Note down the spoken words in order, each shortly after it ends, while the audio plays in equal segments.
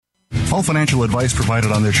All financial advice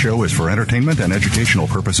provided on this show is for entertainment and educational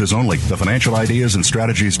purposes only. The financial ideas and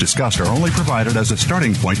strategies discussed are only provided as a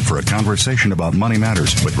starting point for a conversation about money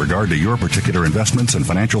matters. With regard to your particular investments and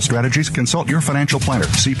financial strategies, consult your financial planner,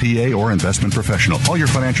 CPA, or investment professional. All your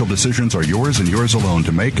financial decisions are yours and yours alone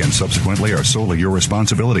to make, and subsequently are solely your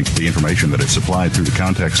responsibility. The information that is supplied through the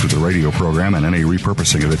context of the radio program and any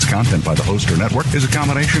repurposing of its content by the host or network is a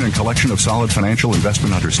combination and collection of solid financial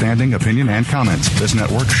investment understanding, opinion, and comments. This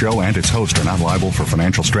network, show, and its host are not liable for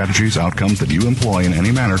financial strategies, outcomes that you employ in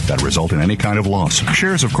any manner that result in any kind of loss.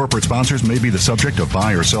 Shares of corporate sponsors may be the subject of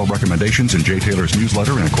buy or sell recommendations in Jay Taylor's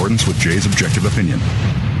newsletter in accordance with Jay's objective opinion.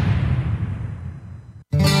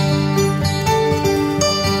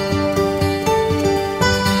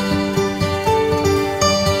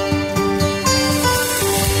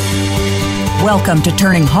 Welcome to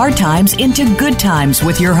Turning Hard Times into Good Times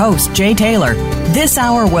with your host, Jay Taylor. This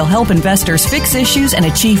hour will help investors fix issues and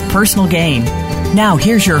achieve personal gain. Now,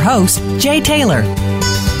 here's your host, Jay Taylor.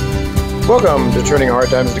 Welcome to Turning Hard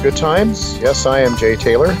Times into Good Times. Yes, I am Jay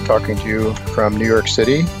Taylor, talking to you from New York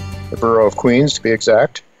City, the borough of Queens, to be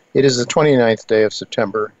exact. It is the 29th day of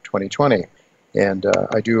September, 2020. And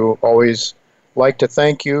I do always like to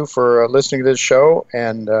thank you for listening to this show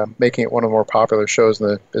and making it one of the more popular shows in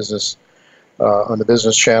the business on the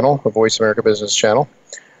business channel, the Voice America Business Channel.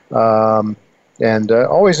 And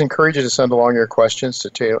always encourage you to send along your questions to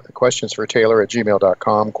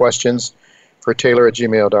questionsfortaylor@gmail.com,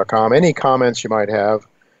 questionsfortaylor@gmail.com. Any comments you might have,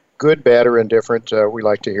 good, bad, or indifferent, we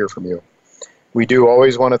like to hear from you. We do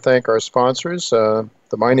always want to thank our sponsors, the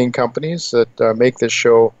mining companies that make this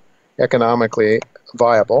show economically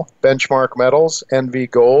viable. Benchmark Metals,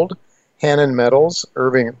 NV Gold, Hannon Metals,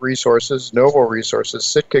 Irving Resources, Novo Resources,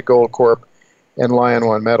 Sitka Gold Corp., and Lion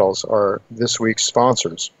One Metals are this week's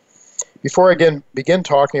sponsors. Before I begin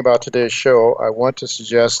talking about today's show, I want to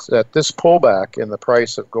suggest that this pullback in the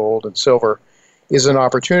price of gold and silver is an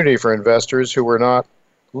opportunity for investors who were not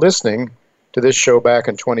listening to this show back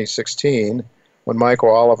in 2016 when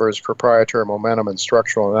Michael Oliver's proprietary momentum and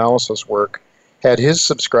structural analysis work had his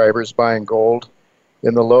subscribers buying gold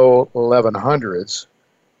in the low 1100s.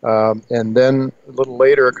 And then a little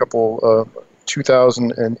later,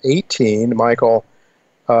 2018, Michael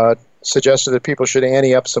suggested that people should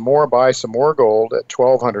ante up some more, buy some more gold at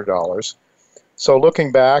 $1,200. So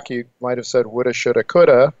looking back, you might have said woulda, shoulda,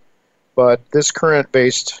 coulda, but this current I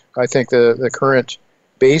think the current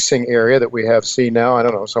basing area that we have seen now, I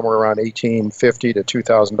don't know, somewhere around $1,850 to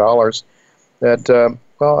 $2,000, that,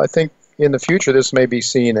 I think in the future this may be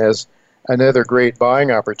seen as another great buying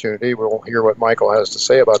opportunity. We'll hear what Michael has to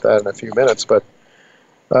say about that in a few minutes, but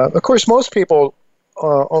of course, most people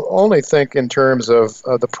only think in terms of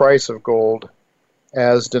the price of gold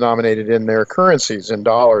as denominated in their currencies, in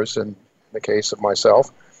dollars, in the case of myself.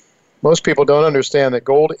 Most people don't understand that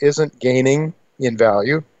gold isn't gaining in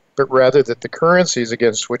value, but rather that the currencies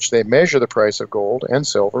against which they measure the price of gold and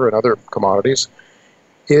silver and other commodities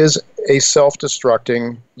is a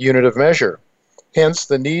self-destructing unit of measure. Hence,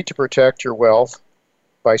 the need to protect your wealth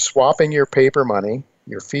by swapping your paper money,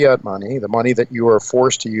 your fiat money, the money that you are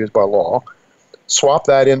forced to use by law, swap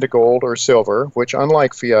that into gold or silver, which,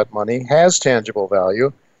 unlike fiat money, has tangible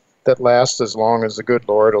value that lasts as long as the good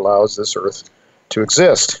Lord allows this earth to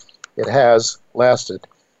exist. It has lasted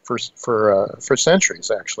for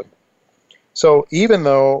centuries, actually. So even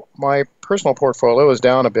though my personal portfolio is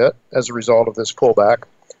down a bit as a result of this pullback,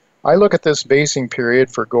 I look at this basing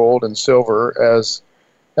period for gold and silver as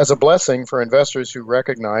a blessing for investors who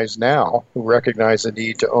recognize the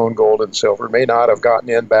need to own gold and silver. May not have gotten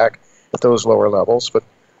in back at those lower levels, but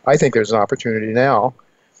I think there's an opportunity now.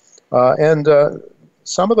 And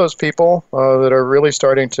some of those people that are really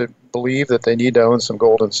starting to believe that they need to own some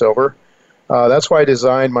gold and silver, that's why I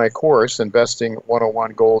designed my course, Investing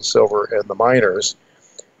 101 Gold, Silver, and the Miners.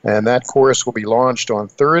 And that course will be launched on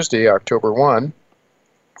Thursday, October 1,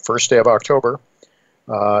 first day of October.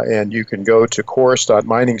 And you can go to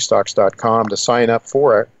course.miningstocks.com to sign up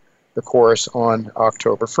for the course on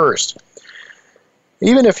October 1st.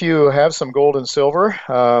 Even if you have some gold and silver,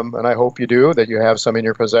 and I hope you do, that you have some in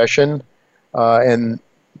your possession, and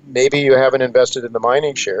maybe you haven't invested in the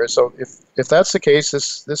mining shares. So if that's the case,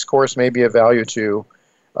 this course may be of value to you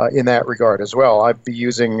in that regard as well. I'd be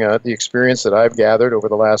using the experience that I've gathered over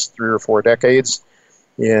the last 3 or 4 decades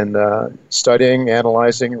in studying,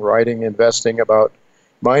 analyzing, writing, investing about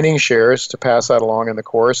mining shares to pass that along in the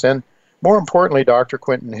course. And more importantly, Dr.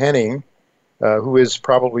 Quinton Henning, who is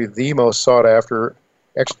probably the most sought-after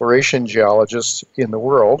exploration geologist in the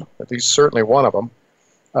world, at least certainly one of them,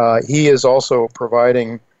 he is also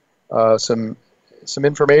providing some some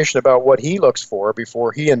information about what he looks for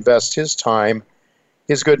before he invests his time,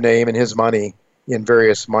 his good name, and his money in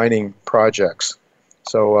various mining projects.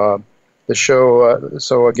 So the show,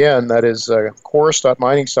 so again, that is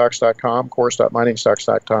course.miningstocks.com,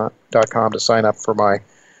 course.miningstocks.com to sign up for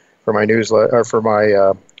my newsletter, or for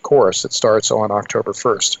my course. It starts on October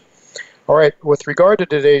 1st. All right, with regard to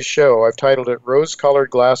today's show, I've titled it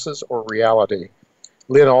Rose-Colored Glasses or Reality.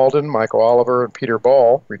 Lynn Alden, Michael Oliver, and Peter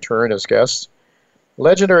Ball return as guests.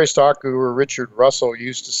 Legendary stock guru Richard Russell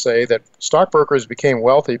used to say that stockbrokers became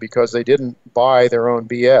wealthy because they didn't buy their own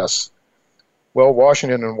BS. Well,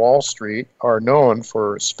 Washington and Wall Street are known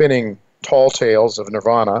for spinning tall tales of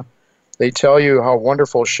nirvana. They tell you how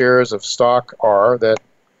wonderful shares of stock are that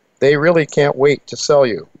they really can't wait to sell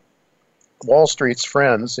you. Wall Street's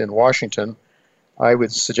friends in Washington, I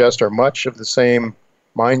would suggest, are much of the same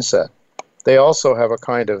mindset. They also have a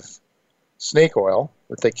kind of snake oil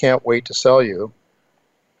that they can't wait to sell you.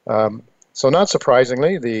 So not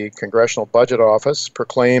surprisingly, the Congressional Budget Office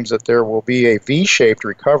proclaims that there will be a V-shaped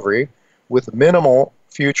recovery with minimal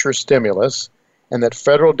future stimulus, and that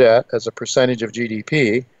federal debt as a percentage of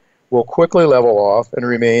GDP will quickly level off and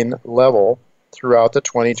remain level throughout the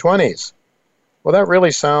 2020s. Well, that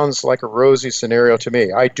really sounds like a rosy scenario to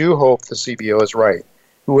me. I do hope the CBO is right.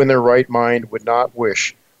 Who in their right mind would not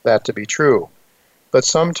wish that to be true? But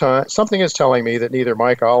something is telling me that neither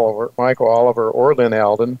Michael Oliver or Lynn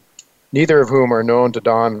Alden, neither of whom are known to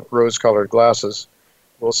don rose-colored glasses,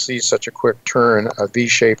 will see such a quick turn, a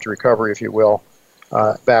V-shaped recovery, if you will,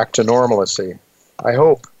 back to normalcy. I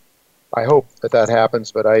hope that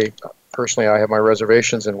happens, but I have my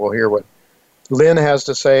reservations, and we'll hear what Lynn has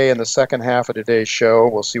to say in the second half of today's show.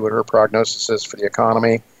 We'll see what her prognosis is for the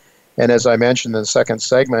economy. And as I mentioned in the second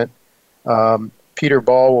segment, Peter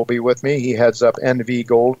Ball will be with me. He heads up NV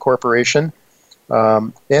Gold Corporation.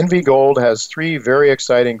 NV Gold has 3 very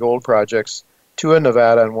exciting gold projects, 2 in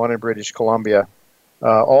Nevada and 1 in British Columbia.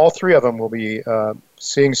 All 3 of them will be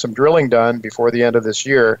seeing some drilling done before the end of this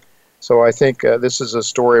year. So I think this is a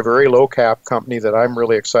story, a very low-cap company that I'm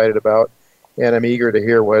really excited about, and I'm eager to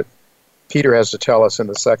hear what Peter has to tell us in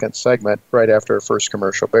the second segment right after our first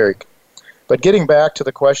commercial break. But getting back to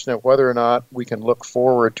the question of whether or not we can look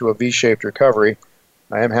forward to a V-shaped recovery,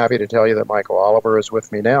 I am happy to tell you that Michael Oliver is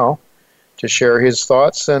with me now to share his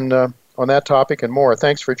thoughts and on that topic and more.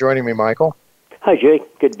 Thanks for joining me, Michael. Hi, Jay.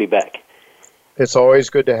 Good to be back. It's always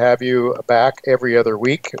good to have you back every other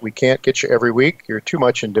week. We can't get you every week. You're too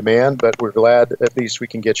much in demand, but we're glad at least we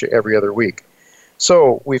can get you every other week.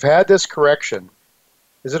 So we've had this correction.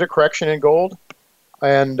 Is it a correction in gold?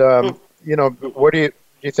 And, what do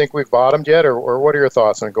you think we've bottomed yet, or what are your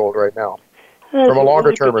thoughts on gold right now from a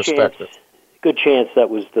longer-term perspective? Good chance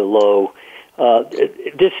that was the low.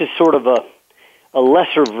 This is sort of a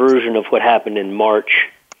lesser version of what happened in March,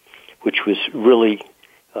 which was really,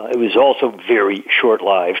 it was also very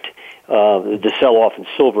short-lived. The sell-off in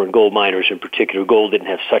silver and gold miners in particular. Gold didn't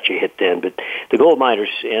have such a hit then, but the gold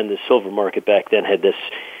miners and the silver market back then had this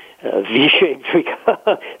V-shaped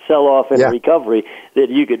sell-off and recovery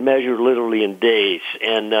that you could measure literally in days.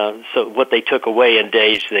 And so what they took away in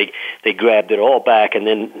days, they grabbed it all back, and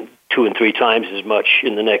then 2 and 3 times as much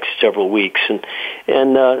in the next several weeks.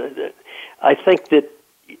 And I think that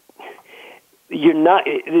you're not,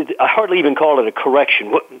 I hardly even call it a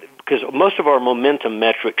correction, because most of our momentum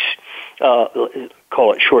metrics,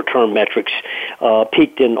 call it short-term metrics,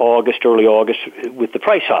 peaked in August, early August, with the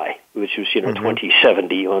price high, which was, mm-hmm.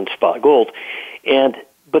 2070 on spot gold.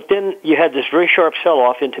 But then you had this very sharp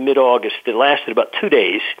sell-off into mid-August that lasted about 2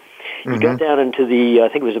 days. You got down into I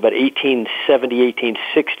think it was about 1870,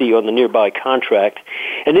 1860 on the nearby contract,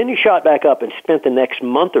 and then you shot back up and spent the next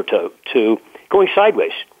month or two going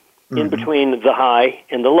sideways in between the high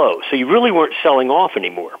and the low. So you really weren't selling off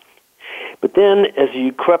anymore. But then as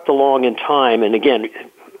you crept along in time, and again,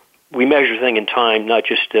 we measure things in time, not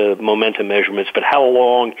just momentum measurements, but how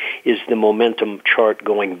long is the momentum chart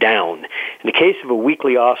going down. In the case of a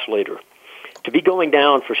weekly oscillator, to be going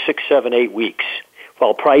down for 6, 7, 8 weeks,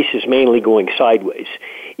 while price is mainly going sideways,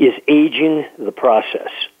 is aging the process,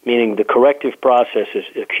 meaning the corrective process is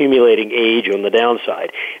accumulating age on the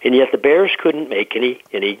downside. And yet the bears couldn't make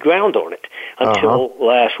any ground on it until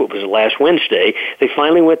last Wednesday. They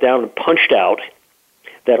finally went down and punched out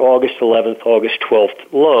that August 11th, August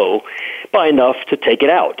 12th low by enough to take it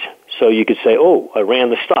out. So you could say, I ran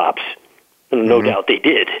the stops. And no doubt they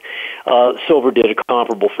did. Silver did a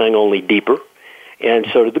comparable thing, only deeper. And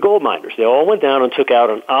so did the gold miners. They all went down and took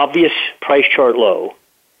out an obvious price chart low,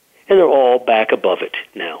 and they're all back above it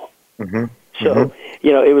now. So,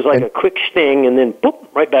 it was like a quick sting, and then boop,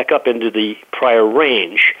 right back up into the prior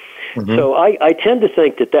range. So I tend to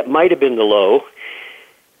think that might have been the low,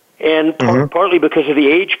 and partly because of the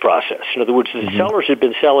age process. In other words, the sellers had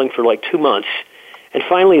been selling for like 2 months, and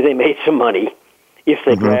finally they made some money if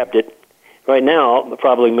they grabbed it. Right now,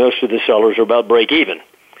 probably most of the sellers are about break even.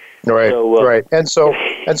 Right, right. And so,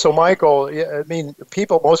 Michael, I mean,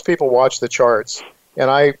 most people watch the charts, and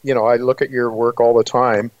I look at your work all the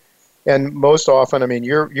time, and most often, I mean,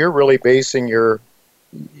 you're really basing your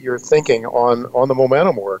thinking on the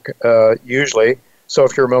momentum work usually. So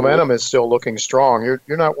if your momentum is still looking strong,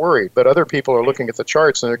 you're not worried. But other people are looking at the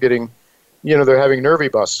charts and they're getting, they're having nervy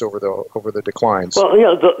busts over the declines.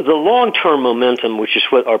 Well, the long-term momentum, which is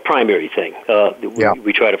what our primary thing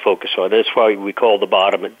we try to focus on. That's why we call the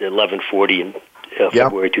bottom at 1140 in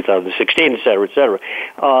February 2016, et cetera, et cetera.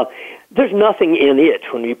 There's nothing in it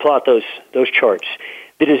when you plot those charts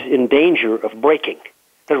that is in danger of breaking.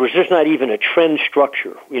 In other words, there's not even a trend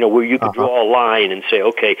structure, where you could draw a line and say,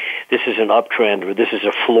 okay, this is an uptrend or this is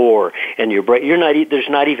a floor, and there's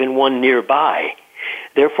not even one nearby.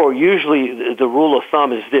 Therefore, usually the rule of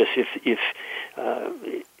thumb is this: if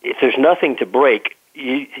there's nothing to break,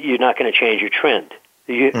 you're not going to change your trend.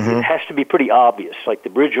 It has to be pretty obvious, like the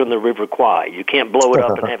bridge on the River Kwai. You can't blow it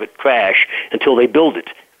up and have it crash until they build it.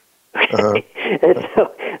 And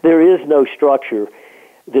so there is no structure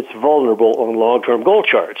that's vulnerable on long-term gold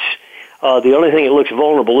charts. The only thing that looks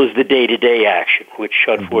vulnerable is the day-to-day action, which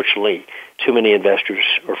unfortunately too many investors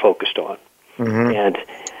are focused on. And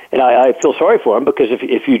I feel sorry for them, because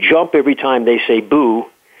if you jump every time they say boo,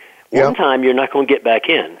 one time you're not going to get back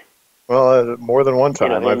in. Well, more than one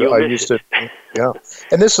time. I used to,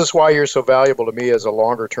 And this is why you're so valuable to me as a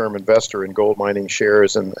longer-term investor in gold mining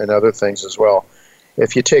shares and other things as well.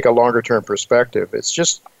 If you take a longer-term perspective, it's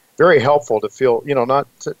just very helpful to feel, not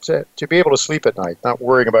to be able to sleep at night, not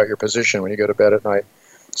worrying about your position when you go to bed at night.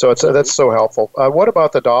 So that's so helpful. What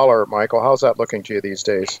about the dollar, Michael? How's that looking to you these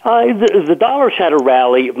days? The dollar's had a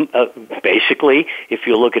rally. Basically, if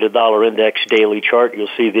you look at a dollar index daily chart, you'll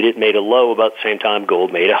see that it made a low about the same time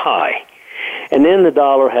gold made a high. And then the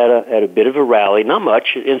dollar had a bit of a rally, not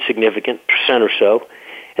much, insignificant, % or so.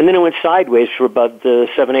 And then it went sideways for about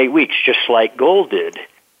 7-8 weeks, just like gold did,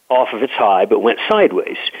 off of its high, but went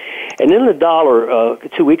sideways. And then the dollar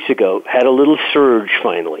 2 weeks ago had a little surge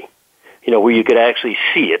finally, where you could actually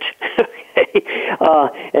see it.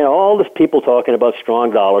 And all the people talking about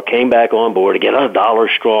strong dollar came back on board again. Oh, dollar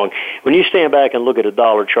strong. When you stand back and look at a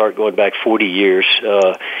dollar chart going back 40 years,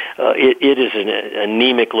 it is an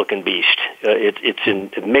anemic-looking beast. It's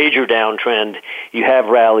in a major downtrend. You have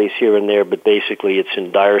rallies here and there, but basically it's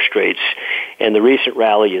in dire straits. And the recent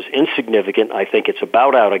rally is insignificant. I think it's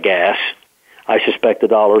about out of gas. I suspect the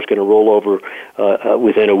dollar is going to roll over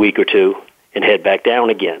within a week or two and head back down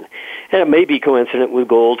again. And it may be coincident with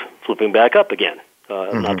gold flipping back up again.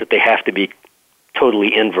 Not that they have to be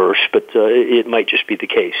totally inverse, but it might just be the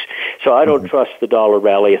case. So I don't trust the dollar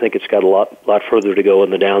rally. I think it's got a lot further to go on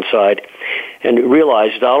the downside. And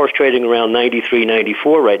realize the dollar's trading around 93,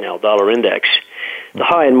 94 right now, dollar index. The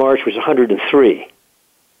high in March was 103.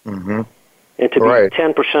 And to be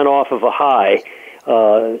 10% off of a high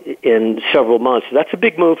in several months, that's a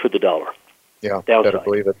big move for the dollar. Yeah, better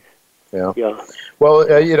believe it. Yeah. Well,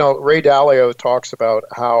 Ray Dalio talks about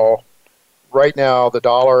how right now the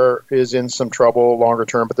dollar is in some trouble longer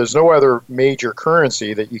term, but there's no other major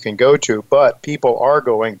currency that you can go to, but people are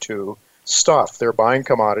going to stuff. They're buying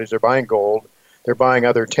commodities, they're buying gold, they're buying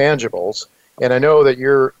other tangibles. And I know that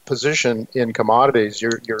your position in commodities,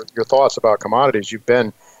 your thoughts about commodities, you've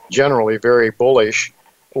been generally very bullish.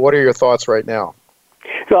 What are your thoughts right now?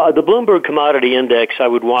 So the Bloomberg Commodity Index, I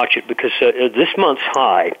would watch it because this month's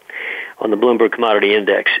high on the Bloomberg Commodity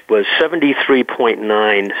Index was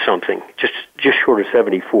 73.9 something, just short of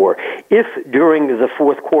 74. If during the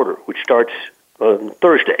fourth quarter, which starts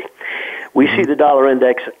Thursday, we see the dollar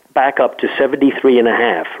index back up to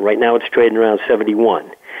 73.5. Right now it's trading around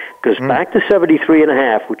 71. Goes back to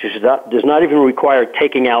 73.5, which does not even require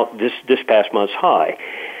taking out this past month's high.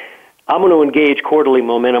 I'm going to engage quarterly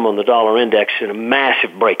momentum on the dollar index in a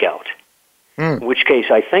massive breakout. In which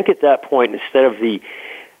case, I think at that point, instead of the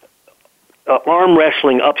arm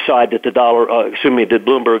wrestling upside that the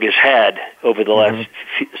Bloomberg has had over the last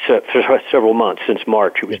several months since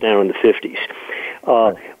March, it was down in the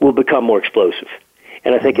 50s, will become more explosive.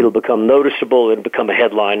 And I think it'll become noticeable and become a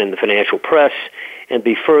headline in the financial press and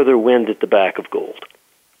be further wind at the back of gold.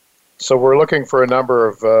 So we're looking for a number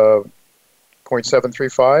of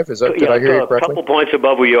 0.735? Did I hear you correctly? A couple points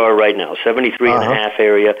above where you are right now, 73.5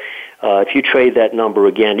 area. If you trade that number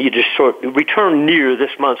again, you just return near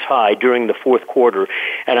this month's high during the fourth quarter,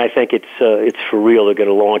 and I think it's for real. They're going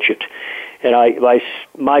to launch it. And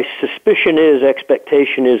my suspicion is,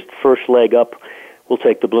 expectation is the first leg up will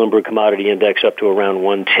take the Bloomberg Commodity Index up to around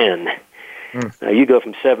 110. Now, you go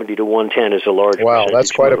from 70 to 110 is a large Wow,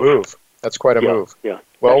 that's quite a move. That's quite a move. Yeah.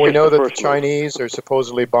 Well, we know that the Chinese are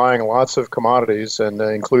supposedly buying lots of commodities, and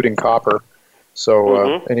including copper.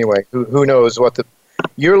 So anyway, who knows what the...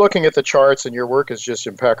 You're looking at the charts, and your work is just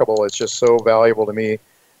impeccable. It's just so valuable to me,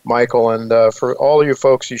 Michael. And for all of you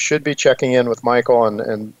folks, you should be checking in with Michael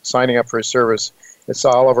and signing up for his service. It's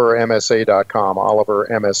olivermsa.com,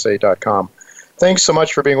 olivermsa.com. Thanks so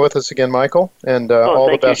much for being with us again, Michael, and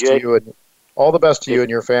all the best to you and all the best to you and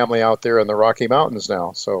your family out there in the Rocky Mountains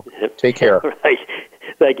now. So take care. Right.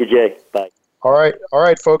 Thank you, Jay. Bye. All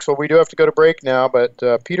right, folks. Well, we do have to go to break now,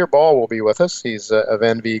 but Peter Ball will be with us. He's of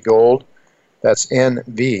NV Gold. That's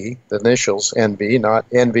NV, the initials NV, not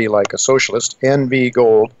NV like a socialist. NV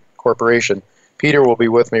Gold Corporation. Peter will be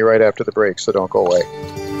with me right after the break, so don't go away.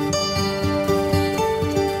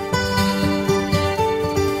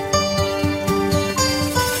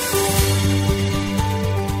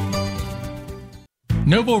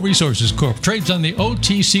 Novo Resources Corp. trades on the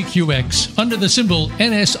OTCQX under the symbol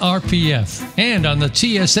NSRPF and on the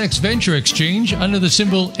TSX Venture Exchange under the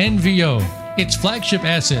symbol NVO. Its flagship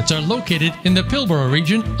assets are located in the Pilbara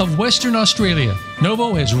region of Western Australia.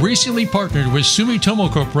 Novo has recently partnered with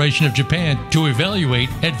Sumitomo Corporation of Japan to evaluate,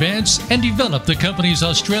 advance, and develop the company's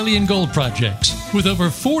Australian gold projects. With over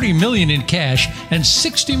 $40 million in cash and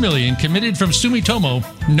 $60 million committed from Sumitomo,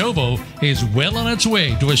 Novo is well on its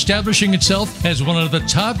way to establishing itself as one of the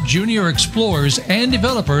top junior explorers and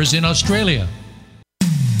developers in Australia.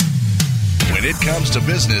 When it comes to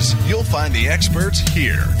business, you'll find the experts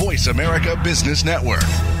here. Voice America Business Network.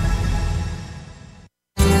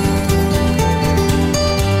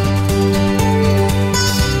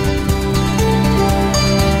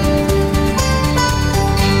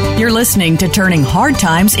 You're listening to Turning Hard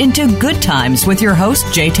Times into Good Times with your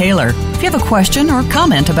host, Jay Taylor. If you have a question or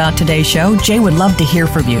comment about today's show, Jay would love to hear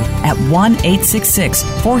from you at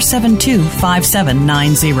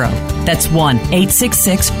 1-866-472-5790. That's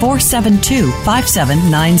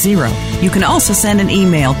 1-866-472-5790. You can also send an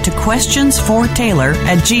email to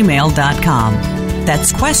questionsfortaylor@gmail.com.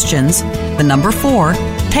 That's questions, the number 4,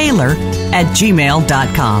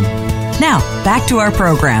 Taylor@gmail.com. Now, back to our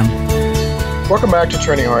program. Welcome back to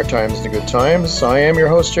Turning Hard Times into Good Times. I am your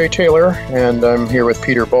host, Jay Taylor, and I'm here with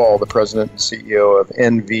Peter Ball, the president and CEO of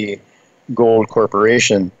NV Gold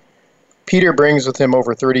Corporation. Peter brings with him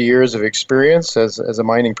over 30 years of experience as a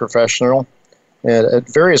mining professional at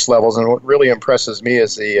various levels, and what really impresses me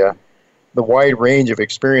is the wide range of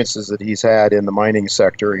experiences that he's had in the mining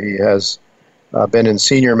sector. He has been in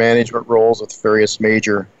senior management roles with various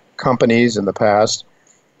major companies in the past,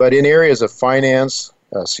 but in areas of finance,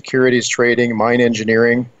 securities trading, mine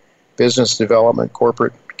engineering, business development,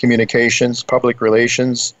 corporate communications, public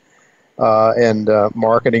relations, and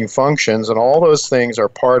marketing functions. And all those things are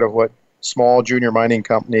part of what small junior mining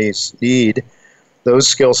companies need, those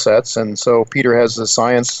skill sets. And so Peter has the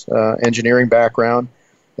science engineering background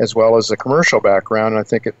as well as a commercial background. And I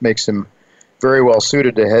think it makes him very well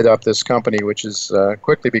suited to head up this company, which is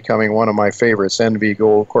quickly becoming one of my favorites. NV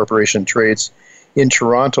Gold Corporation trades in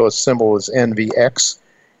Toronto. Its symbol is NVX.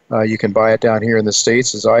 You can buy it down here in the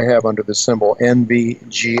States, as I have, under the symbol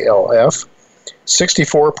NVGLF.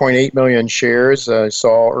 64.8 million shares. I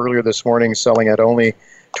saw earlier this morning selling at only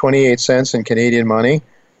 28 cents in Canadian money,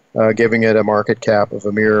 giving it a market cap of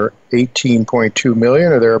a mere 18.2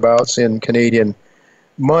 million or thereabouts in Canadian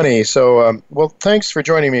money. So, well, thanks for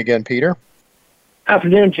joining me again, Peter.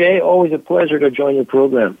 Afternoon, Jay. Always a pleasure to join your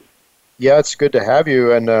program. Yeah, it's good to have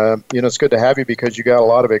you, and it's good to have you because you got a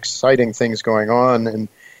lot of exciting things going on, and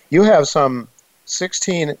you have some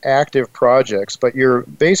 16 active projects, but you're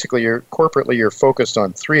corporately focused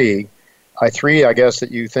on three. I guess,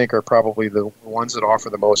 that you think are probably the ones that offer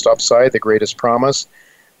the most upside, the greatest promise.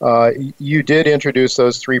 You did introduce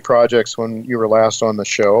those three projects when you were last on the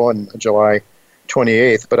show on July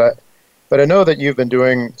 28th, but I know that you've been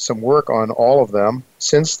doing some work on all of them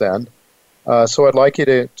since then. So I'd like you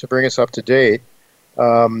to bring us up to date.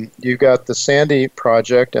 You've got the Sandy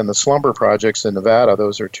project and the Slumber projects in Nevada.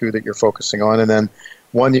 Those are two that you're focusing on. And then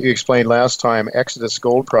one that you explained last time, Exodus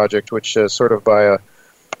Gold Project, which sort of by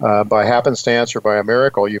happenstance or by a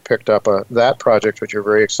miracle, you picked up that project, which you're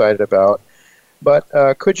very excited about. But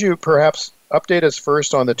could you perhaps update us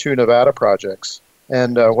first on the two Nevada projects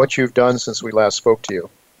and what you've done since we last spoke to you?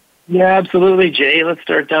 Yeah, absolutely, Jay. Let's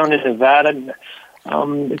start down in Nevada.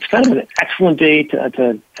 It's kind of an excellent day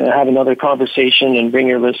to have another conversation and bring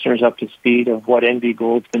your listeners up to speed of what NV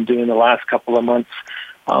Gold's been doing the last couple of months.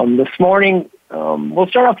 This morning, we'll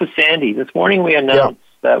start off with Sandy. This morning we announced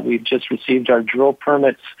that we've just received our drill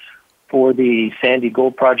permits for the Sandy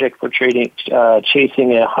Gold Project for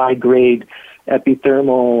chasing a high-grade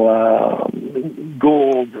epithermal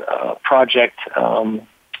gold project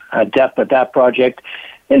depth at that project.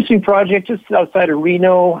 Interesting project just outside of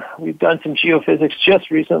Reno. We've done some geophysics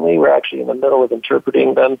just recently. We're actually in the middle of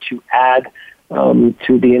interpreting them to add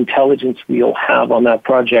to the intelligence we'll have on that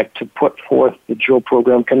project to put forth the drill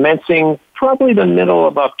program commencing probably the middle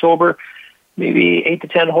of October, maybe 8 to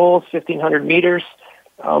 10 holes, 1,500 meters.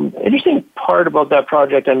 Interesting part about that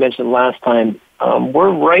project I mentioned last time,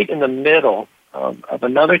 we're right in the middle of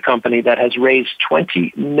another company that has raised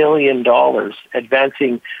 $20 million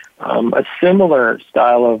advancing a similar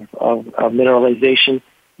style of mineralization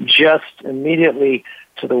just immediately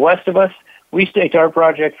to the west of us. We staked our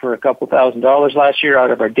project for a couple $1,000s last year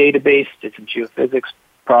out of our database, did some geophysics,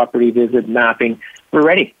 property visit, mapping. We're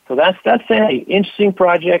ready. So that's an interesting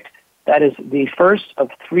project. That is the first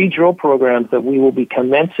of 3 drill programs that we will be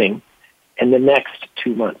commencing in the next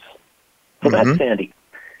 2 months. So that's Sandy.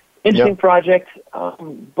 Interesting project.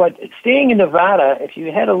 But staying in Nevada, if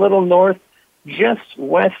you head a little north, just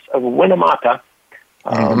west of Winnemucca,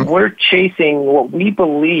 we're chasing what we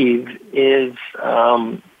believe is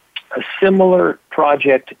a similar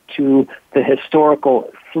project to the historical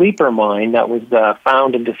Sleeper mine that was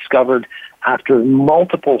found and discovered after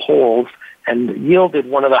multiple holes and yielded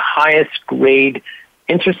one of the highest grade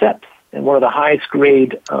intercepts and one of the highest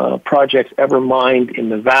grade projects ever mined in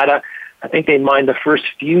Nevada. I think they mined the first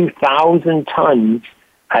few thousand tons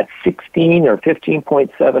at 16 or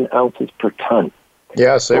 15.7 ounces per ton.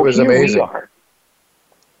 Yes, it was amazing. We are.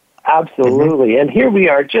 Absolutely. And here we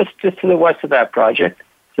are just to the west of that project.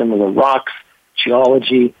 Similar rocks,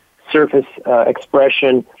 geology, surface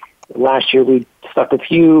expression. Last year we stuck a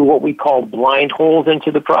few what we call blind holes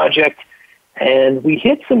into the project, and we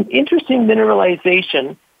hit some interesting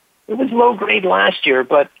mineralization. It was low grade last year,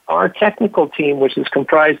 but our technical team, which is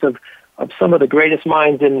comprised of some of the greatest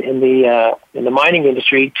minds in the mining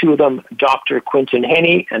industry, 2 of them, Dr. Quinton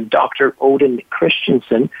Henney and Dr. Odin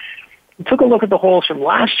Christensen, took a look at the holes from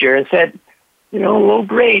last year and said, low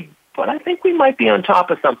grade, but I think we might be on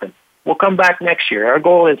top of something. We'll come back next year. Our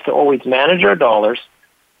goal is to always manage our dollars,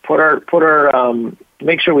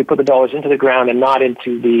 make sure we put the dollars into the ground and not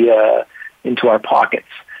into our pockets.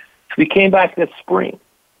 So we came back this spring,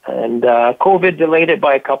 and COVID delayed it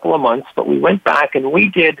by a couple of months, but we went back and we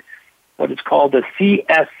did what is called the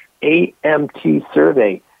CSAMT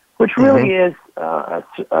survey, which really is a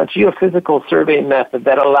geophysical survey method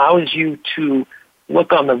that allows you to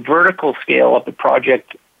look on the vertical scale of the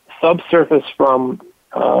project subsurface from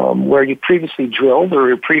where you previously drilled or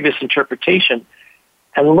your previous interpretation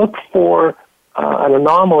and look for an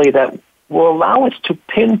anomaly that will allow us to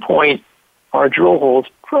pinpoint our drill holes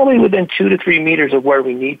probably within 2 to 3 meters of where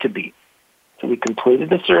we need to be. So we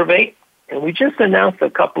completed the survey, and we just announced a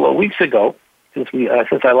couple of weeks ago, since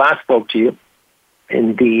I last spoke to you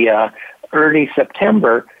in the early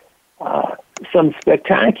September, some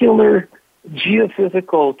spectacular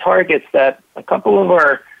geophysical targets that a couple of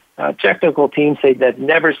our technical teams say they've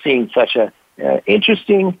never seen such a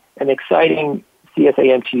interesting and exciting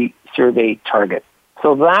CSAMT survey target.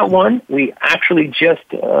 So that one, we actually just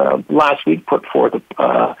last week put forth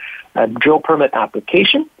a drill permit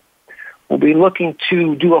application. We'll be looking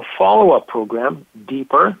to do a follow-up program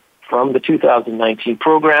deeper from the 2019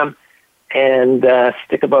 program and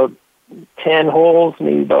stick about 10 holes,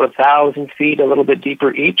 maybe about 1,000 feet, a little bit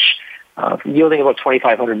deeper each, yielding about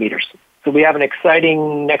 2,500 meters. So we have an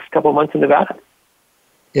exciting next couple of months in Nevada.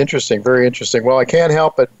 Interesting, very interesting. Well, I can't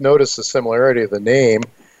help but notice the similarity of the name,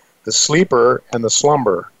 the Sleeper and the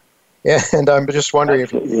Slumber. And I'm just wondering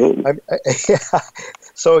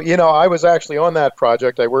So, I was actually on that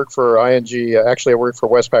project. I worked for ING. Actually, I worked for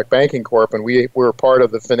Westpac Banking Corp., and we were part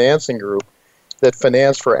of the financing group that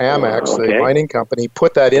financed for Amex, the mining company,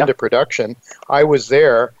 put that into production. I was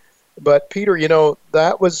there. But, Peter,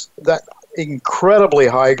 that was that incredibly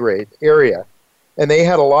high-grade area. And they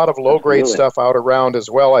had a lot of low-grade stuff out around as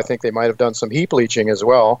well. I think they might have done some heap leaching as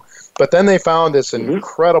well. But then they found this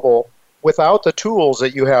incredible, without the tools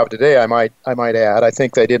that you have today, I might add. I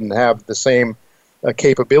think they didn't have the same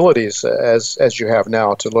capabilities as you have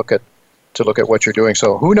now to look at what you're doing.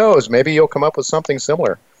 So who knows? Maybe you'll come up with something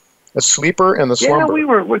similar. A Sleeper and the Slumber. We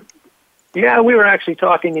were actually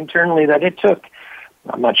talking internally that it took,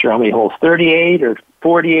 I'm not sure how many holes, 38 or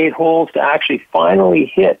 48 holes to actually finally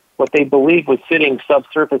hit what they believe was sitting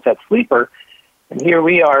subsurface at Sleeper. And here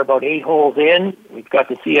we are about 8 holes in. We've got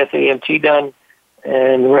the CSAMT done.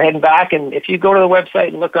 and we're heading back. And if you go to the website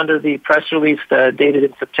and look under the press release dated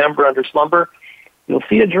in September under Slumber, you'll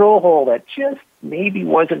see a drill hole that just maybe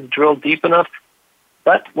wasn't drilled deep enough.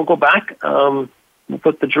 But we'll go back. We'll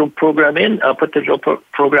put the drill program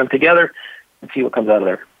program together and see what comes out of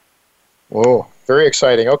there. Whoa, very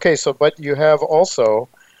exciting. Okay, but you have also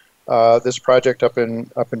this project up in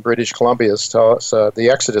British Columbia. Tell us the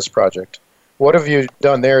Exodus project. What have you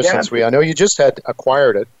done there since I know you just had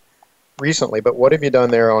acquired it recently, but what have you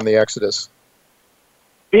done there on the Exodus?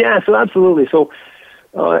 Yeah, so absolutely. So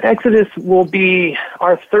Exodus will be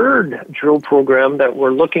our third drill program that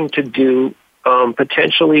we're looking to do,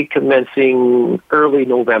 potentially commencing early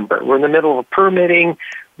November. We're in the middle of permitting.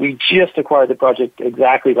 We just acquired the project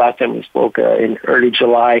exactly last time we spoke in early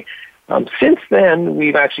July. Since then,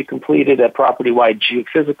 we've actually completed a property-wide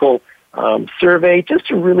geophysical survey just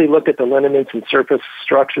to really look at the lineaments and surface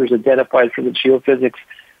structures identified from the geophysics.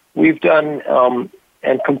 We've done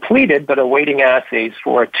and completed, but awaiting assays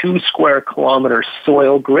for a 2 square kilometer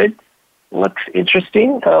soil grid. Looks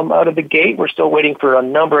interesting out of the gate. We're still waiting for a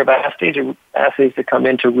number of assays to come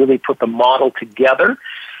in to really put the model together.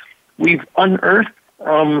 We've unearthed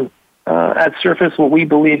at surface what we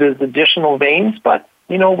believe is additional veins, but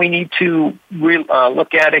we need to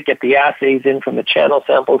look at it, get the assays in from the channel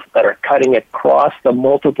samples that are cutting across the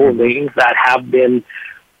multiple veins that have been,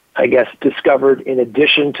 I guess, discovered in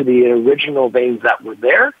addition to the original veins that were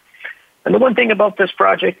there. And the one thing about this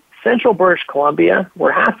project, Central British Columbia,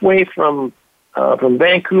 we're halfway from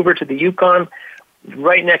Vancouver to the Yukon,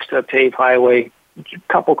 right next to a paved highway,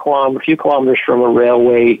 a few kilometers from a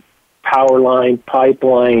railway, power line,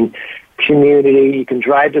 pipeline, community. You can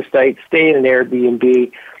drive to site, stay in an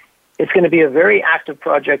Airbnb. It's going to be a very active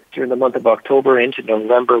project during the month of October into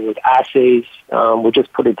November with assays. We're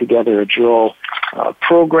just putting together a drill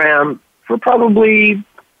program for probably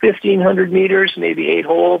 1,500 meters, maybe 8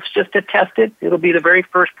 holes, just to test it. It'll be the very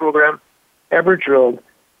first program ever drilled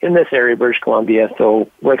in this area of British Columbia. So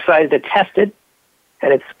we're excited to test it,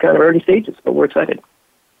 and it's kind of early stages, but we're excited.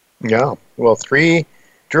 Yeah, well, 3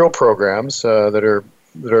 drill programs that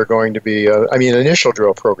are going to be, initial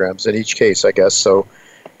drill programs in each case, I guess. So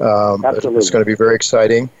it's going to be very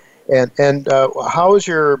exciting. And how is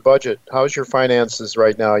your budget? How is your finances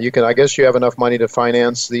right now? I guess you have enough money to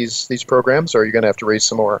finance these programs, or are you going to have to raise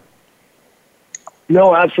some more?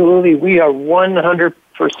 No, absolutely. We are 100%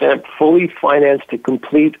 fully financed to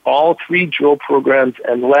complete all 3 drill programs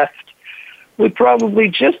and left with probably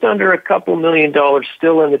just under $2 million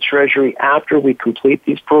still in the treasury after we complete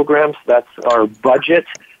these programs. That's our budget.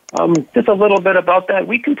 Just a little bit about that.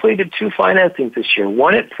 We completed 2 financings this year,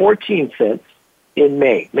 one at 14 cents in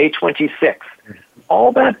May 26th.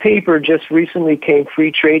 All that paper just recently came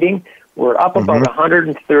free trading. We're up about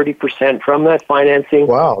 130% from that financing.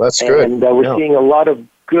 Wow, that's good. And we're seeing a lot of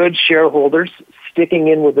good shareholders sticking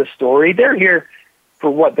in with the story. They're here for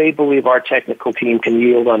what they believe our technical team can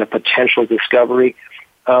yield on a potential discovery.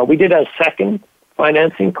 We did a second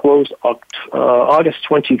financing closed August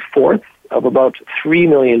 24th of about $3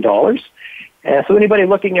 million. So anybody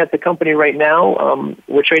looking at the company right now,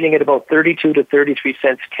 we're trading at about 32 to 33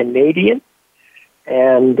 cents Canadian.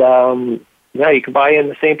 And you can buy in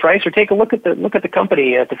the same price or take a look at the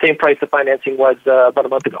company at the same price the financing was about a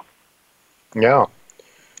month ago.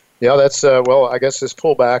 Yeah, that's I guess this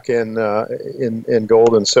pullback in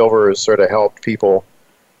gold and silver has sort of helped people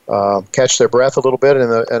catch their breath a little bit,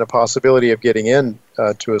 and a possibility of getting in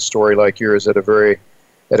to a story like yours at a very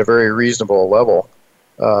reasonable level.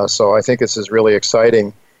 So I think this is really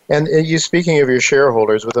exciting. And you, speaking of your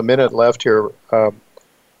shareholders, with a minute left here,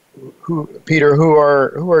 Peter, who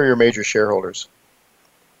are your major shareholders?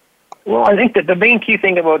 Well, I think that the main key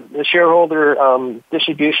thing about the shareholder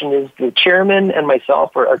distribution is the chairman and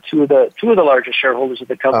myself are two of the largest shareholders of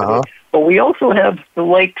the company. But we also have the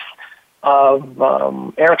likes of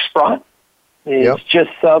Eric Sprott is just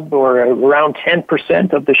sub or around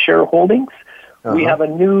 10% of the shareholdings. We have a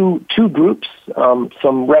new 2 groups,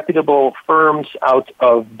 some reputable firms out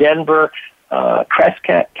of Denver,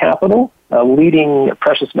 Crescat Capital, a leading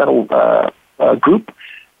precious metal group,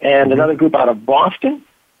 and another group out of Boston.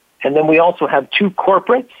 And then we also have 2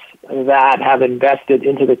 corporates that have invested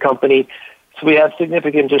into the company. So we have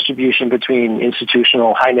significant distribution between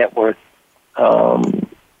institutional, high net worth, and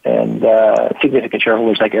significant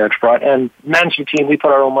shareholders like Eric Sprott. And management team, we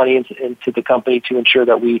put our own money into the company to ensure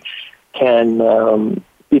that we can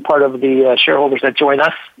be part of the shareholders that join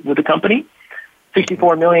us with the company.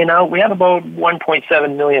 $64 million now. We have about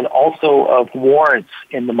 $1.7 million also of warrants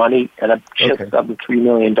in the money, and just of the $3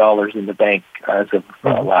 million in the bank as of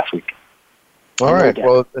last week. All right.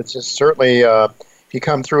 Well, it's just certainly if you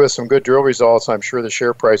come through with some good drill results, I'm sure the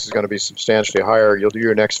share price is going to be substantially higher. You'll do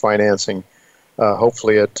your next financing,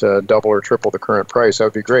 hopefully at double or triple the current price. That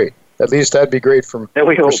would be great. At least that'd be great for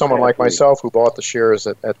someone like myself who bought the shares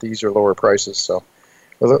at these or lower prices. So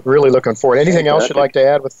really looking forward. Anything else you'd like to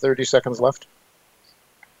add with 30 seconds left?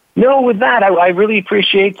 No, with that, I really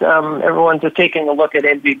appreciate everyone just taking a look at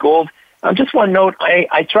NV Gold. Just one note,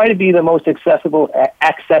 I try to be the most accessible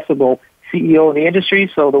CEO in the industry,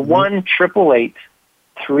 so the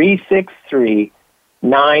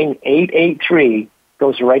 1-888-363-9883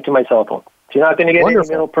 goes right to my cell phone. So you're not going to get any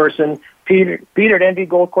middle person. Peter at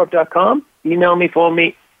nvgoldcorp.com. Email me, phone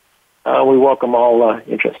me. We welcome all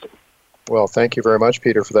interested. Well, thank you very much,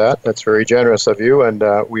 Peter, for that. That's very generous of you, and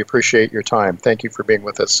we appreciate your time. Thank you for being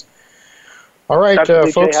with us. All right,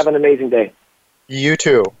 folks. Have an amazing day. You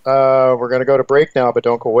too. We're going to go to break now, but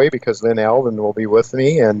don't go away because Lynn Alden will be with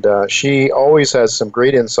me, and she always has some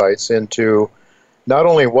great insights into not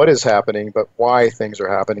only what is happening, but why things are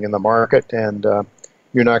happening in the market. And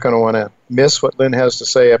you're not going to want to miss what Lynn has to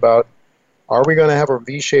say about, are we going to have a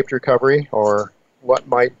V-shaped recovery, or what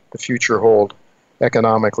might the future hold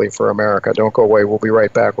economically for America? Don't go away. We'll be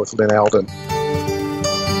right back with Lynn Alden.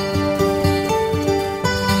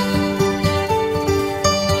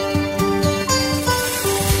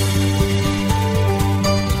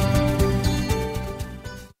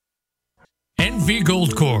 NV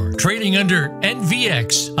Gold Corp, trading under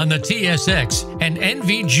NVX on the TSX and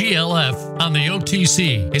NVGLF on the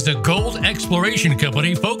OTC, is a gold exploration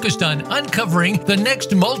company focused on uncovering the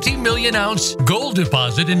next multi-million ounce gold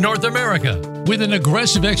deposit in North America. With an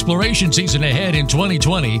aggressive exploration season ahead in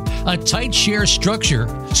 2020, a tight share structure,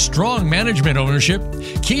 strong management ownership,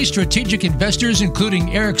 key strategic investors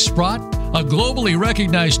including Eric Sprott, a globally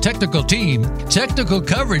recognized technical team, technical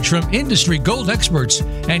coverage from industry gold experts,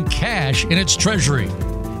 and cash in its treasury.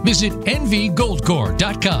 Visit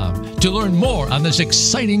nvgoldcorp.com to learn more on this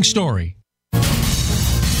exciting story.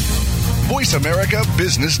 Voice America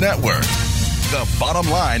Business Network, the bottom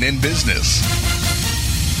line in business.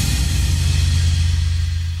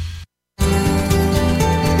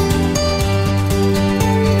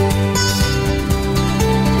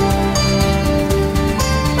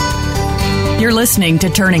 You're listening to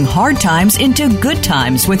Turning Hard Times into Good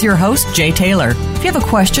Times with your host, Jay Taylor. If you have a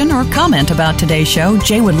question or comment about today's show,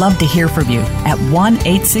 Jay would love to hear from you at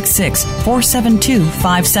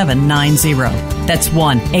 1-866-472-5790. That's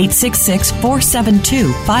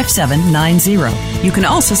 1-866-472-5790. You can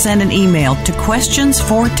also send an email to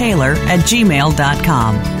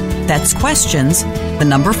questionsfortaylor@gmail.com. That's questions, the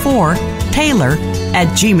number 4,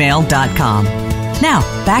 Taylor@gmail.com. Now,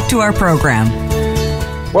 back to our program.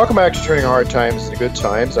 Welcome back to Turning Hard Times into Good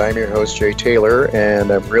Times. I'm your host, Jay Taylor,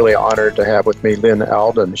 and I'm really honored to have with me Lynn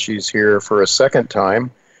Alden. She's here for a second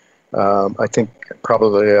time. I think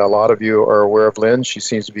probably a lot of you are aware of Lynn. She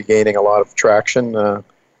seems to be gaining a lot of traction, and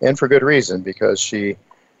for good reason, because she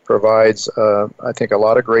provides, I think, a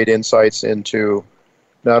lot of great insights into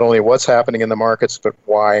not only what's happening in the markets, but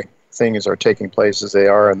why things are taking place as they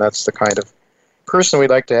are, and that's the kind of person we'd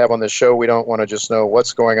like to have on this show. We don't want to just know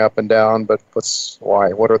what's going up and down, but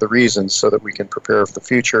why? What are the reasons, so that we can prepare for the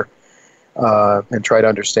future and try to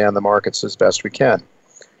understand the markets as best we can.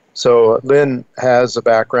 So Lynn has a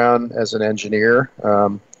background as an engineer,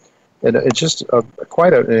 and it's just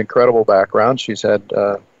quite an incredible background. She's had,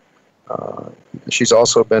 she's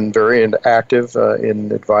also been very active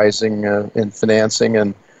in advising, in financing,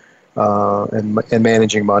 and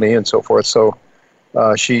managing money and so forth. So.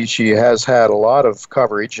 She has had a lot of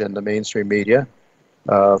coverage in the mainstream media,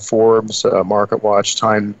 Forbes, MarketWatch,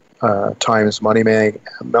 Times Money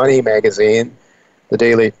Magazine, the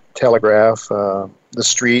Daily Telegraph, The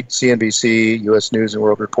Street, CNBC, U.S. News and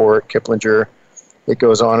World Report, Kiplinger. It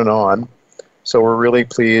goes on and on. So we're really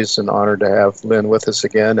pleased and honored to have Lynn with us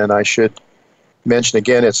again. And I should mention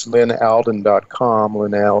again, it's lynnalden.com,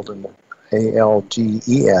 Lynn Alden,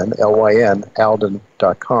 ALDEN,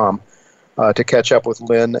 Alden.com. To catch up with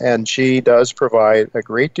Lynn, and she does provide a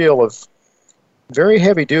great deal of very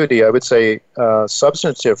heavy-duty, I would say,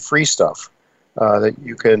 substantive free stuff that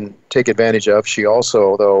you can take advantage of. She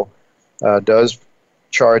also, though, does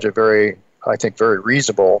charge a very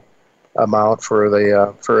reasonable amount for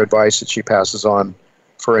the for advice that she passes on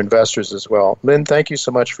for investors as well. Lynn, thank you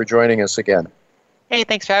so much for joining us again. Hey,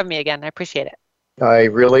 thanks for having me again. I appreciate it. I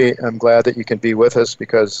really am glad that you can be with us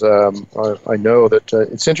because I know that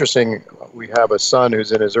it's interesting. We have a son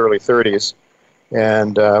who's in his early 30s,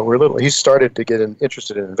 and he started to get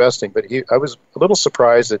interested in investing, but I was a little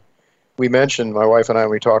surprised that we mentioned, my wife and I,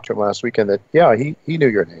 when we talked to him last weekend, that, he knew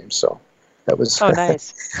your name. So that was,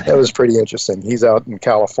 nice. That was pretty interesting. He's out in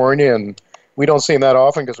California, and we don't see him that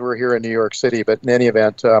often because we're here in New York City. But in any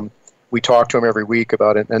event, we talk to him every week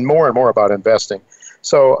about it, and more about investing.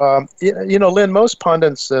 So, Lynn, most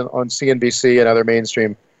pundits on CNBC and other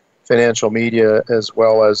mainstream financial media, as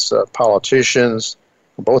well as politicians,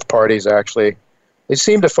 both parties actually, they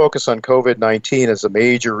seem to focus on COVID-19 as a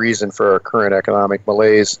major reason for our current economic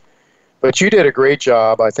malaise. But you did a great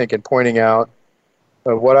job, I think, in pointing out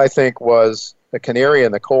what I think was a canary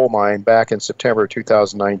in the coal mine back in September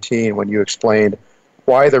 2019 when you explained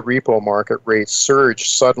why the repo market rates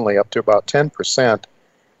surged suddenly up to about 10%,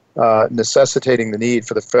 necessitating the need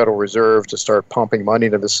for the Federal Reserve to start pumping money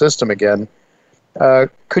into the system again.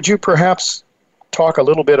 Could you perhaps talk a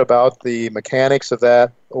little bit about the mechanics of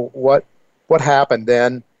that? What happened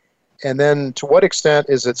then? And then to what extent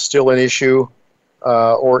is it still an issue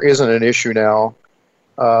or isn't an issue now?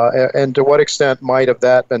 And to what extent might have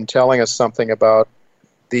that been telling us something about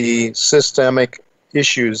the systemic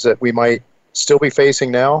issues that we might still be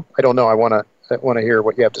facing now? I don't know. I want to hear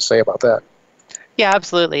what you have to say about that. Yeah,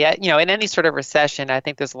 absolutely. In any sort of recession, I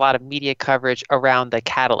think there's a lot of media coverage around the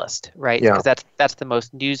catalyst, right? Yeah. Because that's the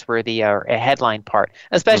most newsworthy or a headline part,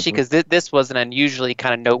 especially because this was an unusually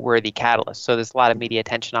kind of noteworthy catalyst. So there's a lot of media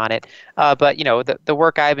attention on it. But the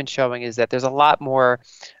work I've been showing is that there's a lot more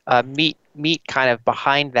meat kind of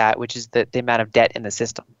behind that, which is the amount of debt in the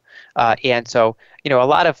system. And so, a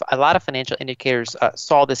lot of financial indicators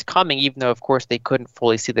saw this coming, even though, of course, they couldn't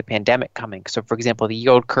fully see the pandemic coming. So, for example, the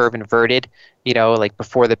yield curve inverted, like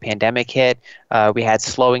before the pandemic hit. We had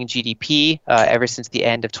slowing GDP ever since the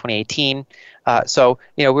end of 2018. So,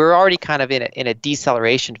 we were already kind of in a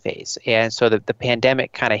deceleration phase. And so the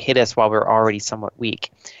pandemic kind of hit us while we were already somewhat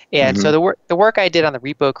weak. And so the work I did on the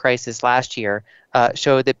repo crisis last year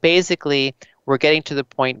showed that basically we're getting to the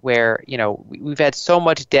point where we've had so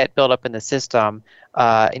much debt built up in the system,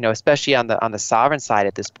 especially on the sovereign side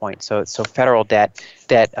at this point. So federal debt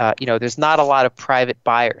that there's not a lot of private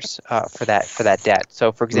buyers for that debt.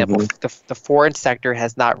 So for example, the foreign sector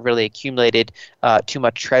has not really accumulated too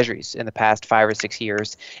much treasuries in the past 5 or 6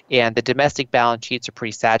 years, and the domestic balance sheets are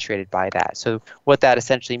pretty saturated by that. So what that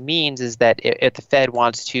essentially means is that if the Fed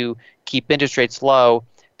wants to keep interest rates low,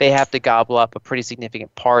 they have to gobble up a pretty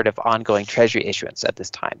significant part of ongoing treasury issuance at this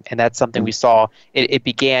time. And that's something we saw. It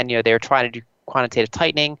began, they were trying to do quantitative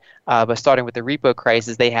tightening, but starting with the repo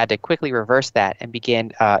crisis, they had to quickly reverse that and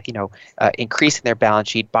begin, increasing their balance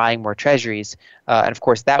sheet, buying more treasuries. And of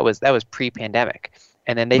course, that was pre-pandemic.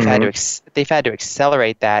 And then they've had to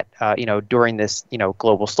accelerate that, during this,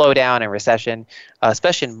 global slowdown and recession,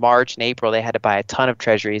 especially in March and April. They had to buy a ton of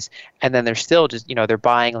treasuries, and then they're still just, they're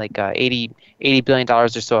buying like $80 billion or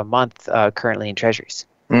so a month currently in treasuries.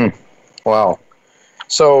 Wow.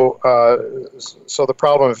 So the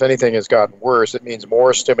problem, if anything, has gotten worse. It means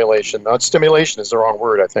more stimulation. Not stimulation is the wrong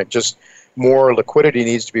word, I think. Just more liquidity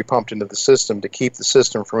needs to be pumped into the system to keep the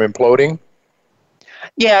system from imploding.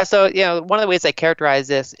 Yeah, so one of the ways I characterize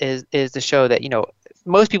this is to show that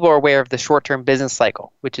most people are aware of the short-term business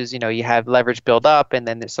cycle, which is you have leverage build up, and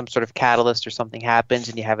then there's some sort of catalyst or something happens,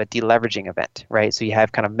 and you have a deleveraging event, right? So you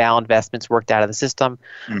have kind of malinvestments worked out of the system,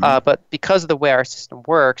 but because of the way our system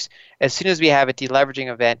works, as soon as we have a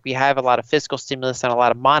deleveraging event, we have a lot of fiscal stimulus and a lot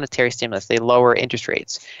of monetary stimulus. They lower interest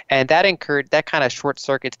rates, and that kind of short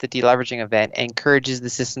circuits the deleveraging event and encourages the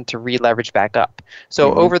system to re-leverage back up.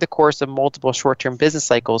 So over the course of multiple short-term business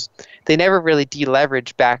cycles, they never really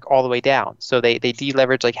deleverage back all the way down. So they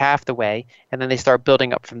deleverage like half the way, and then they start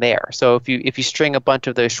building up from there. So if you string a bunch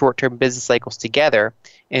of those short-term business cycles together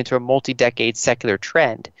into a multi-decade secular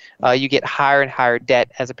trend, you get higher and higher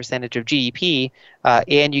debt as a percentage of GDP,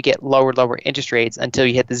 and you get lower interest rates until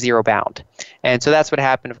you hit the zero bound. And so that's what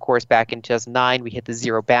happened, of course, back in 2009. We hit the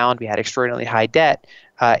zero bound. We had extraordinarily high debt,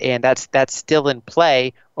 and that's still in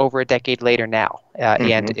play over a decade later now.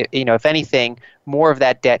 And if anything, more of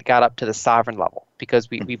that debt got up to the sovereign level because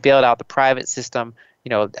we bailed out the private system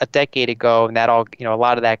a decade ago, and that all, a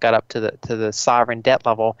lot of that got up to the sovereign debt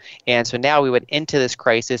level. And so now we went into this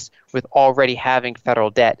crisis with already having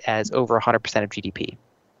federal debt as over 100% of GDP.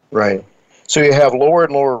 Right. So you have lower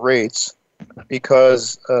and lower rates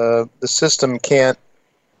because the system can't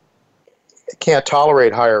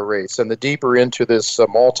tolerate higher rates. And the deeper into this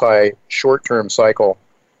multi-short-term cycle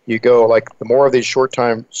you go, like the more of these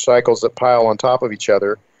short-term cycles that pile on top of each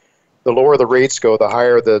other, the lower the rates go, the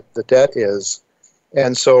higher the debt is.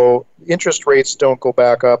 And so interest rates don't go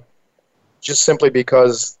back up just simply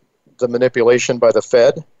because the manipulation by the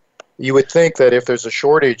Fed. You would think that if there's a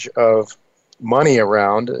shortage of money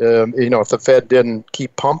around, if the Fed didn't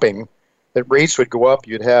keep pumping, that rates would go up.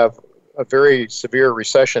 You'd have a very severe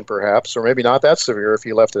recession, perhaps, or maybe not that severe if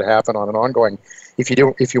you left it happen on an ongoing. If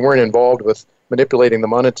you weren't involved with manipulating the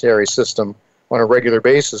monetary system on a regular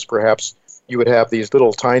basis, perhaps you would have these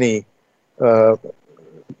little tiny,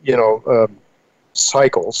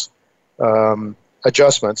 cycles,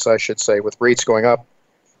 adjustments, I should say, with rates going up.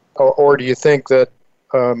 Or do you think that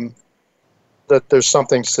that there's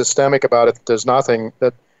something systemic about it? That there's nothing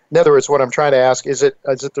that. In other words, what I'm trying to ask is it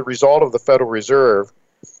the result of the Federal Reserve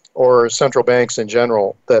or central banks in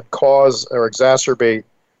general that cause or exacerbate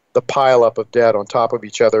the pileup of debt on top of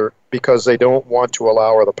each other because they don't want to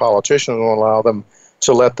allow, or the politicians don't allow them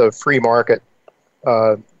to let the free market,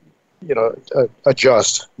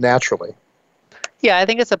 adjust naturally? Yeah, I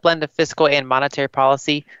think it's a blend of fiscal and monetary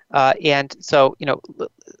policy. And so,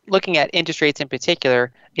 looking at interest rates in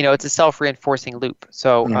particular, it's a self-reinforcing loop.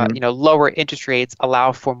 So, lower interest rates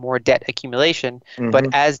allow for more debt accumulation,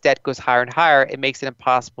 but as debt goes higher and higher, it makes it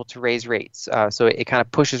impossible to raise rates. So it kind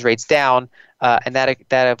of pushes rates down, and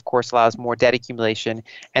that of course allows more debt accumulation,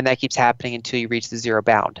 and that keeps happening until you reach the zero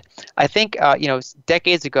bound. I think,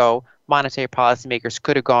 decades ago, monetary policymakers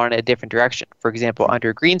could have gone in a different direction. For example,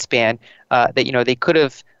 under Greenspan, they could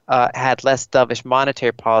have had less dovish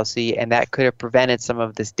monetary policy, and that could have prevented some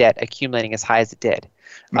of this debt accumulating as high as it did.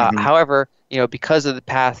 However, because of the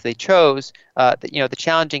path they chose, the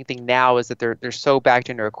challenging thing now is that they're so backed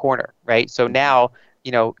into a corner, right? So now,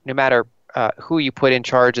 no matter who you put in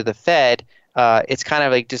charge of the Fed, it's kind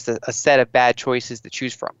of like just a set of bad choices to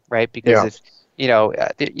choose from, right? Because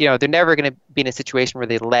they're never going to be in a situation where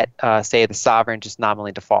they let, say, the sovereign just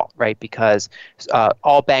nominally default, right? Because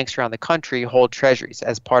all banks around the country hold treasuries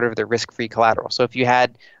as part of their risk-free collateral. So if you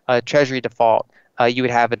had a treasury default, you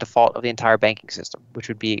would have a default of the entire banking system, which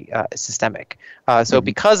would be systemic. So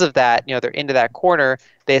because of that, they're into that corner.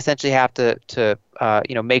 They essentially have to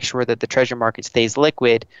make sure that the treasury market stays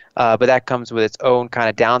liquid, but that comes with its own kind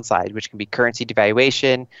of downside, which can be currency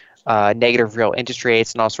devaluation, negative real interest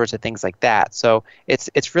rates, and all sorts of things like that. So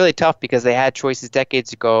it's really tough because they had choices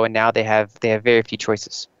decades ago, and now they have very few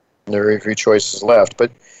choices. There are very few choices left.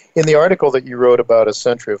 But in the article that you wrote about a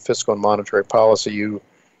century of fiscal and monetary policy, you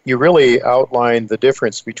really outlined the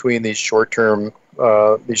difference between these short-term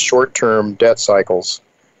debt cycles,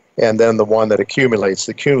 and then the one that accumulates,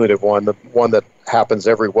 the cumulative one, the one that happens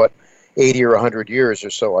every 80 or 100 years or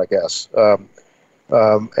so, I guess.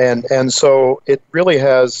 And so it really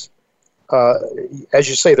has, as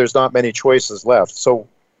you say, there's not many choices left. So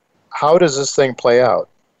how does this thing play out?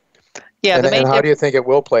 Yeah, and how do you think it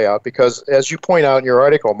will play out? Because as you point out in your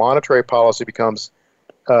article, monetary policy becomes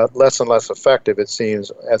less and less effective, it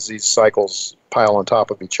seems, as these cycles pile on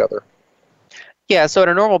top of each other. Yeah, so in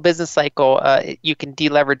a normal business cycle, you can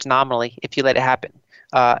deleverage nominally if you let it happen.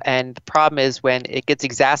 And the problem is when it gets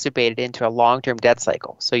exacerbated into a long-term debt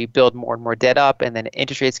cycle. So you build more and more debt up, and then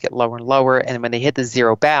interest rates get lower and lower. And when they hit the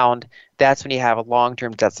zero bound, that's when you have a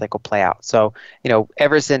long-term debt cycle play out. So,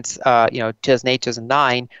 ever since 2008,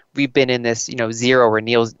 2009, we've been in this zero or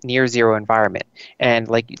near zero environment. And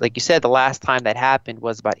like you said, the last time that happened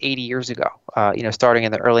was about 80 years ago. Starting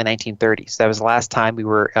in the early 1930s. That was the last time we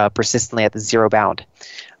were persistently at the zero bound.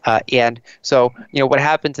 And so, what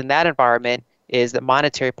happens in that environment is that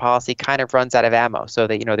monetary policy kind of runs out of ammo. So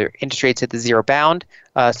that their interest rates hit the zero bound.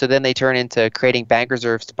 So then they turn into creating bank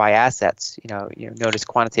reserves to buy assets. Notice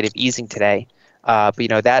quantitative easing today. But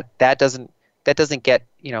that doesn't get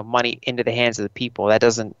money into the hands of the people. That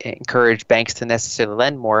doesn't encourage banks to necessarily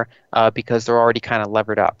lend more because they're already kind of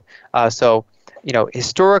levered up. So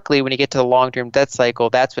historically, when you get to the long-term debt cycle,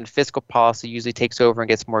 that's when fiscal policy usually takes over and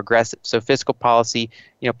gets more aggressive. So fiscal policy,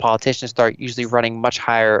 politicians start usually running much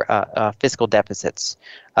higher fiscal deficits.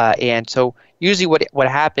 And so usually what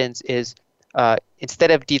happens is instead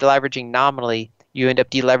of deleveraging nominally, you end up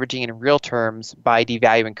deleveraging in real terms by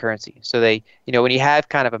devaluing currency. So when you have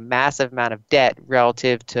kind of a massive amount of debt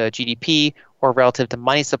relative to GDP or relative to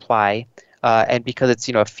money supply, and because it's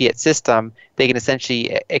a fiat system, they can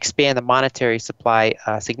essentially expand the monetary supply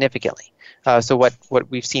significantly. So what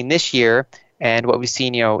we've seen this year, and what we've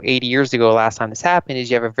seen 80 years ago last time this happened, is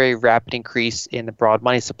you have a very rapid increase in the broad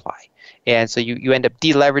money supply, and so you end up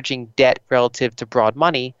deleveraging debt relative to broad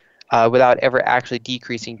money without ever actually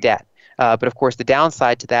decreasing debt. But of course, the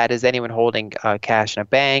downside to that is anyone holding cash in a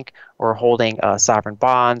bank or holding sovereign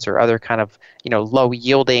bonds or other kind of low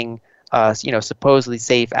yielding supposedly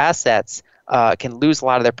safe assets can lose a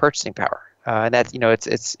lot of their purchasing power. And that's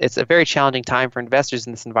it's a very challenging time for investors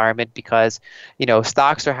in this environment because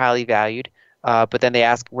stocks are highly valued, but then they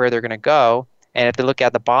ask where they're going to go, And if they look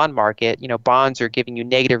at the bond market, bonds are giving you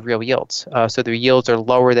negative real yields. So their yields are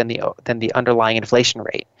lower than the underlying inflation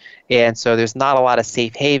rate. And so there's not a lot of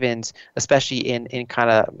safe havens, especially in kind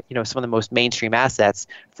of, some of the most mainstream assets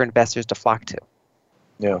for investors to flock to.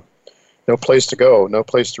 Yeah. No place to go, no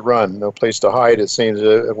place to run, no place to hide, it seems,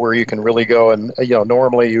 where you can really go. And,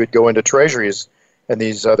 normally you would go into treasuries in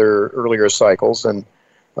these other earlier cycles and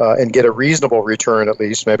get a reasonable return at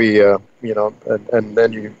least, maybe, and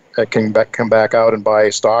then you can come back out and buy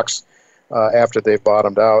stocks after they've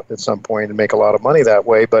bottomed out at some point and make a lot of money that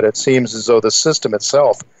way. But it seems as though the system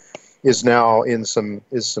itself is now in some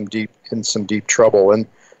deep trouble. And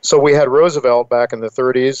so we had Roosevelt back in the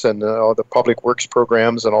 30s and all the public works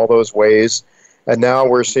programs and all those ways. And now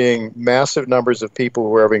we're seeing massive numbers of people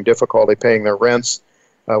who are having difficulty paying their rents.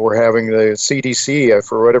 We're having the CDC,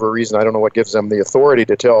 for whatever reason, I don't know what gives them the authority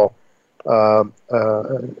to tell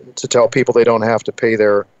people they don't have to pay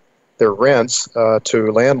their rents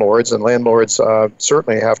to landlords. And landlords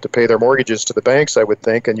certainly have to pay their mortgages to the banks, I would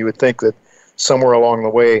think. And you would think that somewhere along the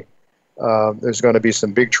way, there's going to be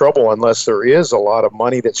some big trouble unless there is a lot of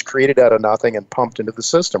money that's created out of nothing and pumped into the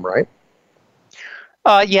system, right?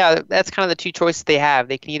 Yeah, that's kind of the two choices they have.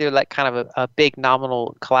 They can either let kind of a big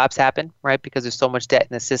nominal collapse happen, right, because there's so much debt in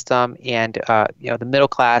the system, and the middle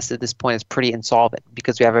class at this point is pretty insolvent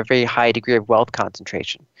because we have a very high degree of wealth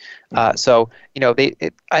concentration. So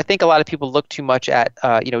I think a lot of people look too much at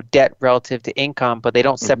debt relative to income, but they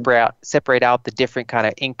don't separate out the different kind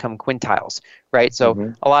of income quintiles, right?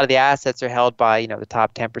 So a lot of the assets are held by the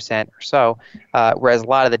top 10% or so, whereas a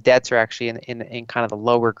lot of the debts are actually in kind of the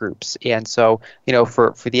lower groups. And so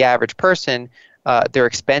for the average person, their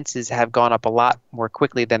expenses have gone up a lot more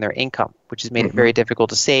quickly than their income, which has made it very difficult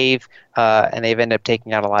to save, and they've ended up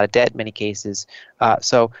taking out a lot of debt in many cases.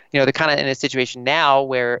 So they're kind of in a situation now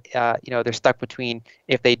where they're stuck between,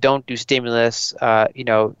 if they don't do stimulus,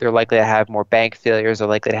 they're likely to have more bank failures, they're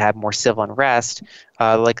likely to have more civil unrest,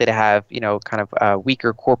 likely to have kind of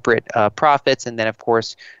weaker corporate profits, and then of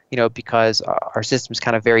course because our system is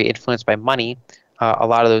kind of very influenced by money. A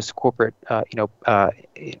lot of those corporate,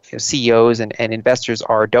 CEOs and investors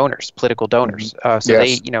are donors, political donors.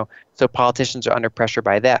 So politicians are under pressure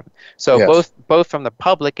by them. So both from the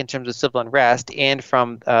public in terms of civil unrest and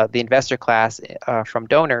from the investor class from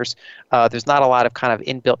donors, there's not a lot of kind of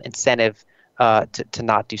inbuilt incentive to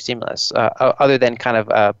not do stimulus, other than kind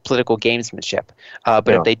of political gamesmanship.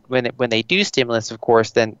 But if when they do stimulus, of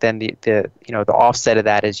course, then the offset of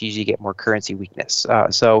that is usually get more currency weakness.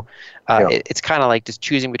 It's kind of like just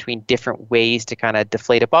choosing between different ways to kind of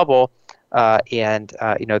deflate a bubble,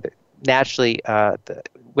 naturally,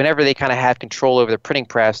 whenever they kind of have control over the printing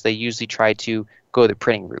press, they usually try to go the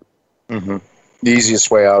printing route. The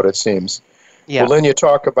easiest way out, it seems. Yeah. Well, then you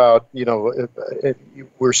talk about,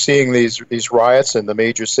 we're seeing these riots in the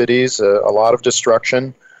major cities, a lot of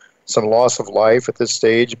destruction, some loss of life at this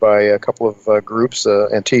stage by a couple of groups,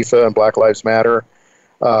 Antifa and Black Lives Matter.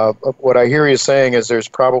 What I hear you saying is there's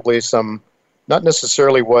probably some, not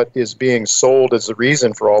necessarily what is being sold as the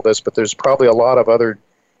reason for all this, but there's probably a lot of other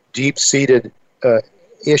deep-seated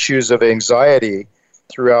issues of anxiety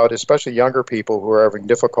throughout, especially younger people who are having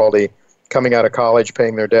difficulty coming out of college,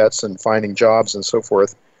 paying their debts, and finding jobs and so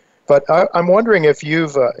forth. But I'm wondering if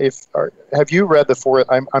have you read the fourth?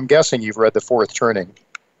 I'm guessing you've read The Fourth Turning.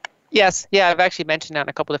 Yes, yeah, I've actually mentioned that in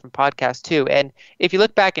a couple different podcasts too. And if you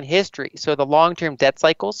look back in history, so the long-term debt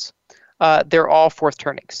cycles, they're all fourth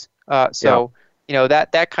turnings.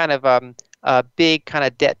 That kind of big kind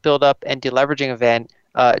of debt buildup and deleveraging event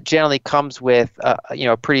generally comes with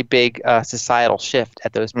a pretty big societal shift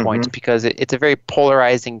at those points, because it's a very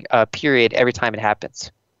polarizing period every time it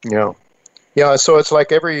happens. Yeah. So it's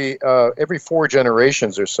like every 4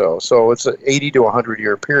 generations or so. So it's an 80 to 100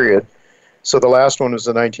 year period. So the last one was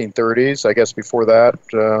the 1930s. I guess before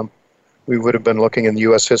that, we would have been looking in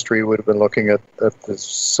U.S. history. We would have been looking at the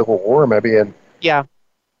Civil War, maybe. And yeah.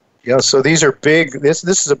 So these are big. This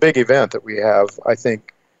is a big event that we have, I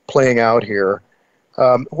think, playing out here.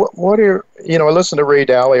 What are I listened to Ray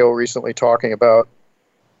Dalio recently talking about,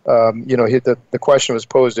 the question was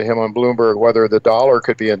posed to him on Bloomberg whether the dollar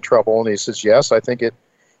could be in trouble, and he says, yes, I think it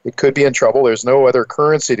could be in trouble. There's no other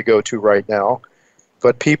currency to go to right now,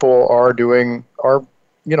 but people are going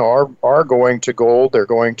to gold. They're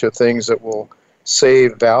going to things that will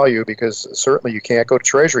save value, because certainly you can't go to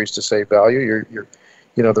treasuries to save value.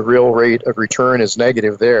 The real rate of return is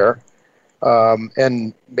negative there,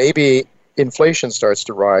 and maybe inflation starts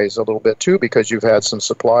to rise a little bit too, because you've had some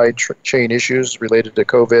supply chain issues related to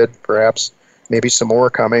COVID, perhaps maybe some more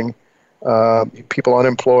coming. People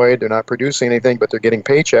unemployed, they're not producing anything, but they're getting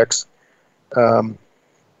paychecks.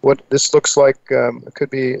 what this looks like could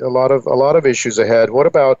be a lot of issues ahead. What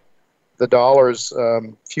about the dollar's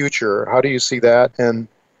future? How do you see that, and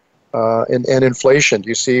inflation? Do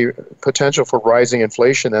you see potential for rising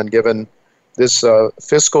inflation? And given this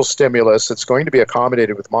fiscal stimulus, it's going to be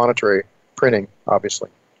accommodated with monetary printing, obviously.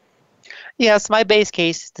 Yes, my base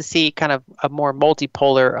case is to see kind of a more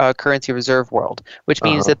multipolar currency reserve world, which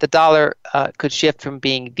means that the dollar could shift from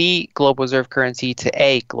being the global reserve currency to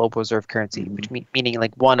a global reserve currency, which meaning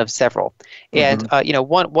like one of several. And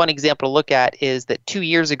one example to look at is that 2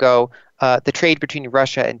 years ago, the trade between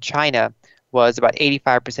Russia and China was about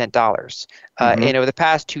 85% dollars. And over the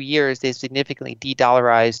past 2 years, they've significantly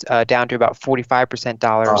de-dollarized down to about 45%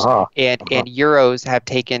 dollars, and euros have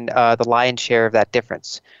taken the lion's share of that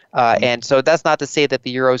difference. And so that's not to say that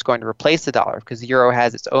the euro is going to replace the dollar, because the euro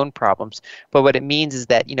has its own problems. But what it means is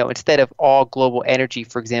that, instead of all global energy,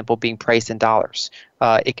 for example, being priced in dollars,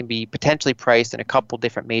 it can be potentially priced in a couple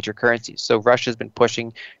different major currencies. So Russia's been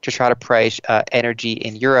pushing to try to price energy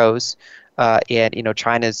in euros. And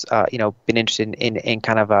China's been interested in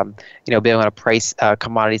kind of being able to price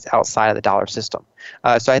commodities outside of the dollar system.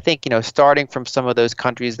 So I think starting from some of those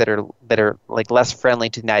countries that are like less friendly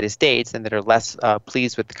to the United States and that are less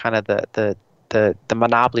pleased with kind of the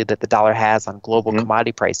monopoly that the dollar has on global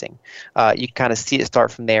commodity pricing, you kind of see it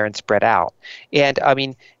start from there and spread out. And I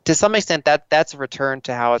mean, to some extent, that's a return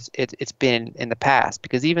to how it's been in the past,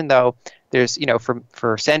 because even though there's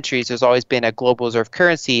for centuries there's always been a global reserve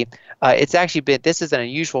currency, it's actually been, this is an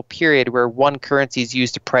unusual period where one currency is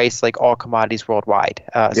used to price like all commodities worldwide.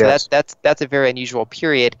 So that's a very unusual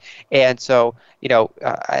period. And so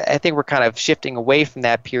I think we're kind of shifting away from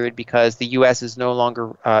that period, because the U.S. is no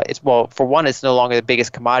longer for one, it's no longer the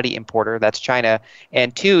biggest commodity importer. That's China.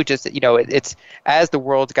 And two, just it's as the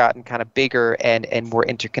world's gotten kind of bigger and more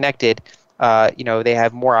interconnected, they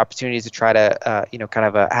have more opportunities to try to,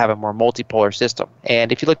 have a more multipolar system.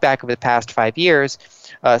 And if you look back over the past 5 years,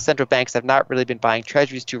 central banks have not really been buying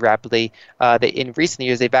treasuries too rapidly. In recent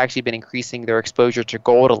years, they've actually been increasing their exposure to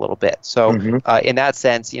gold a little bit. So in that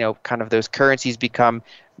sense, kind of those currencies become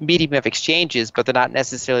medium of exchanges, but they're not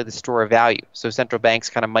necessarily the store of value. So central banks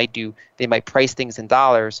kind of they might price things in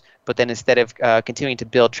dollars, but then instead of continuing to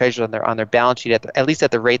build treasuries on their balance sheet at least at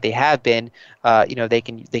the rate they have been, they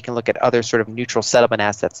can look at other sort of neutral settlement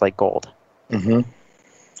assets like gold.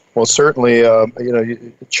 Well, certainly,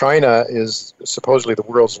 China is supposedly the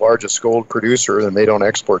world's largest gold producer, and they don't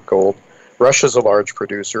export gold. Russia's a large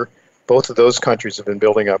producer. Both of those countries have been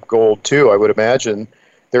building up gold too. I would imagine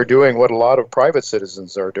they're doing what a lot of private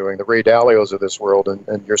citizens are doing, the Ray Dalios of this world,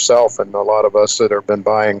 and yourself and a lot of us that have been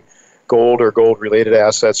buying gold or gold-related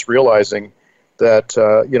assets, realizing that,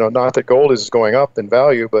 not that gold is going up in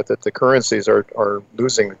value, but that the currencies are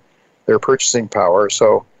losing their purchasing power.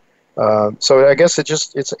 So I guess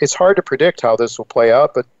it's hard to predict how this will play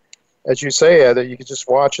out, but as you say, that you can just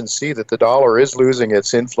watch and see that the dollar is losing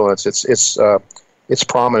its influence, its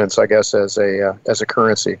prominence, I guess, as a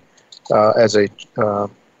currency, as a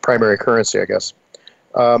primary currency, I guess.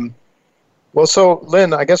 Well, so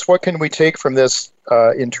Lynn, I guess what can we take from this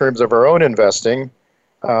in terms of our own investing?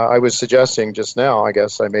 I was suggesting just now, I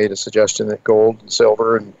guess I made a suggestion that gold and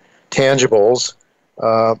silver and tangibles.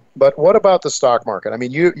 But what about the stock market? I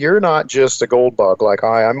mean, you're not just a gold bug like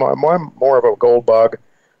I'm more of a gold bug,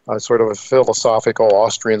 sort of a philosophical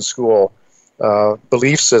Austrian school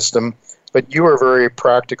belief system. But you are very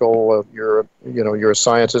practical. You're a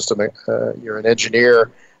scientist. You're an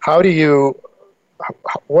engineer.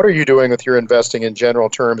 What are you doing with your investing in general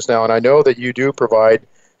terms now? And I know that you do provide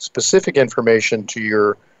specific information to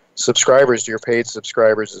your subscribers, to your paid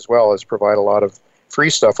subscribers, as well as provide a lot of free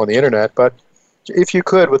stuff on the internet. But if you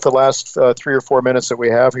could, with the last 3 or 4 minutes that we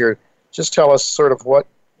have here, just tell us sort of what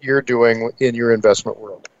you're doing in your investment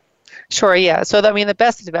world. Sure, yeah. So, the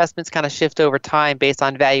best investments kind of shift over time based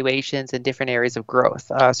on valuations and different areas of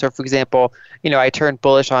growth. So, for example, I turned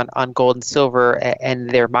bullish on gold and silver and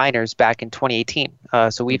their miners back in 2018.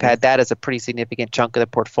 So we've had that as a pretty significant chunk of the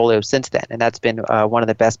portfolio since then, and that's been one of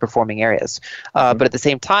the best performing areas. But at the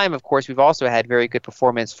same time, of course, we've also had very good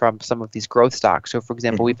performance from some of these growth stocks. So, for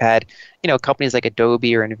example, we've had companies like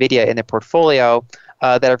Adobe or NVIDIA in their portfolio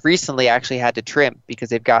that have recently actually had to trim because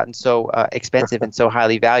they've gotten so expensive and so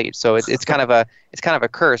highly valued. So it's kind of it's kind of a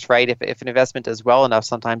curse, right? If an investment does well enough,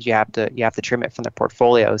 sometimes you have to trim it from the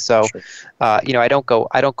portfolio. So, Sure. I don't go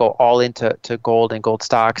all into gold and gold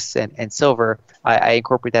stocks and silver. I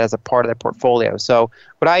incorporate that as a part of the portfolio. So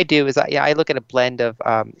what I do is I look at a blend of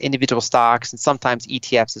individual stocks and sometimes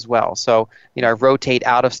ETFs as well. So I rotate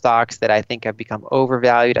out of stocks that I think have become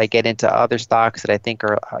overvalued. I get into other stocks that I think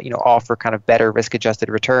are offer kind of better risk-adjusted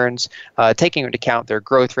returns, taking into account their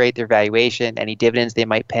growth rate, their valuation, any dividends they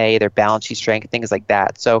might pay, their balance sheet strength, things like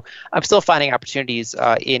that. So I'm still finding opportunities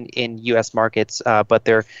in U.S. markets, but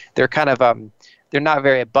they're kind of they're not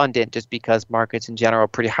very abundant just because markets in general are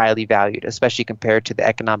pretty highly valued, especially compared to the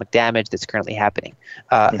economic damage that's currently happening.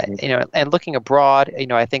 And looking abroad,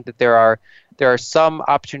 I think that there are some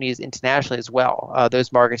opportunities internationally as well.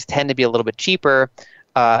 Those markets tend to be a little bit cheaper.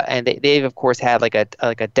 And they've of course had like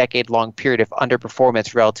a decade-long period of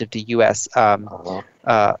underperformance relative to U.S.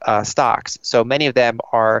 Stocks. So many of them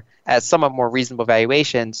are at somewhat more reasonable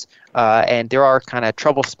valuations, and there are kind of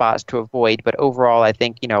trouble spots to avoid. But overall, I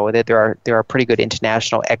think that there are pretty good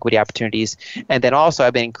international equity opportunities. And then also,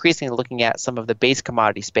 I've been increasingly looking at some of the base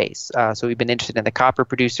commodity space. So we've been interested in the copper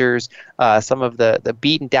producers, some of the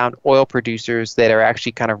beaten down oil producers that are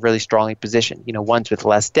actually kind of really strongly positioned. Ones with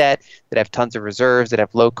less debt, that have tons of reserves, that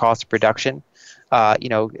have low cost of production.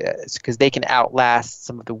 Because they can outlast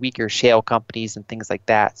some of the weaker shale companies and things like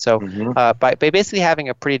that. So by basically having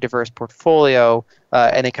a pretty diverse portfolio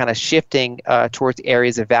and then kind of shifting towards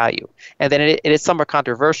areas of value. And then it is somewhat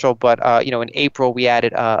controversial, but in April we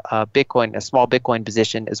added a small Bitcoin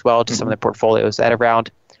position as well to some of the portfolios at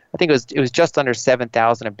around, I think it was just under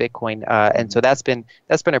 7,000 of Bitcoin, and so that's been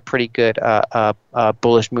a pretty good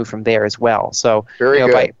bullish move from there as well. So very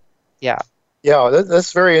good. Yeah,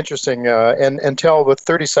 that's very interesting. And tell, with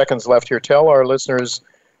 30 seconds left here, tell our listeners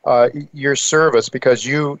your service, because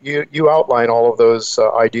you outline all of those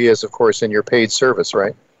ideas, of course, in your paid service,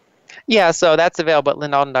 right? Yeah, so that's available at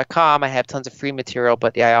lynnalden.com. I have tons of free material,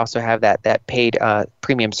 but I also have that paid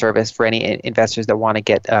premium service for any investors that want to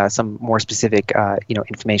get some more specific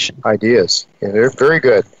information. Ideas. Yeah, they're very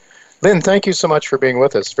good. Lynn, thank you so much for being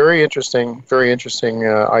with us. Very interesting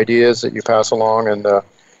ideas that you pass along, and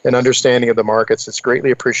an understanding of the markets. It's greatly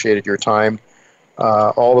appreciated, your time.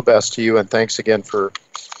 All the best to you, and thanks again for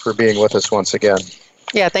being with us once again.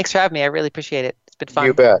 Yeah, thanks for having me. I really appreciate it. It's been fun.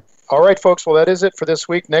 You bet. All right, folks. Well, that is it for this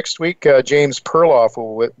week. Next week, James Perloff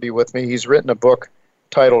will be with me. He's written a book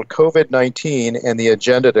titled COVID-19 and the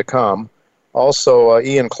Agenda to Come. Also,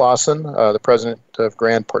 Ian Clausen, the president of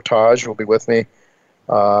Grand Portage, will be with me.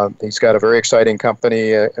 He's got a very exciting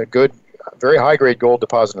company, a good, very high-grade gold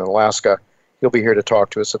deposit in Alaska. He'll be here to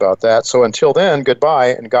talk to us about that. So until then, goodbye,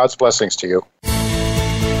 and God's blessings to you.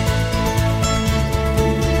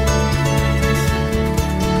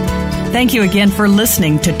 Thank you again for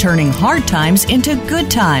listening to Turning Hard Times into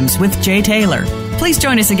Good Times with Jay Taylor. Please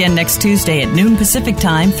join us again next Tuesday at noon Pacific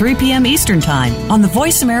Time, 3 p.m. Eastern Time on the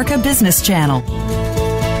Voice America Business Channel.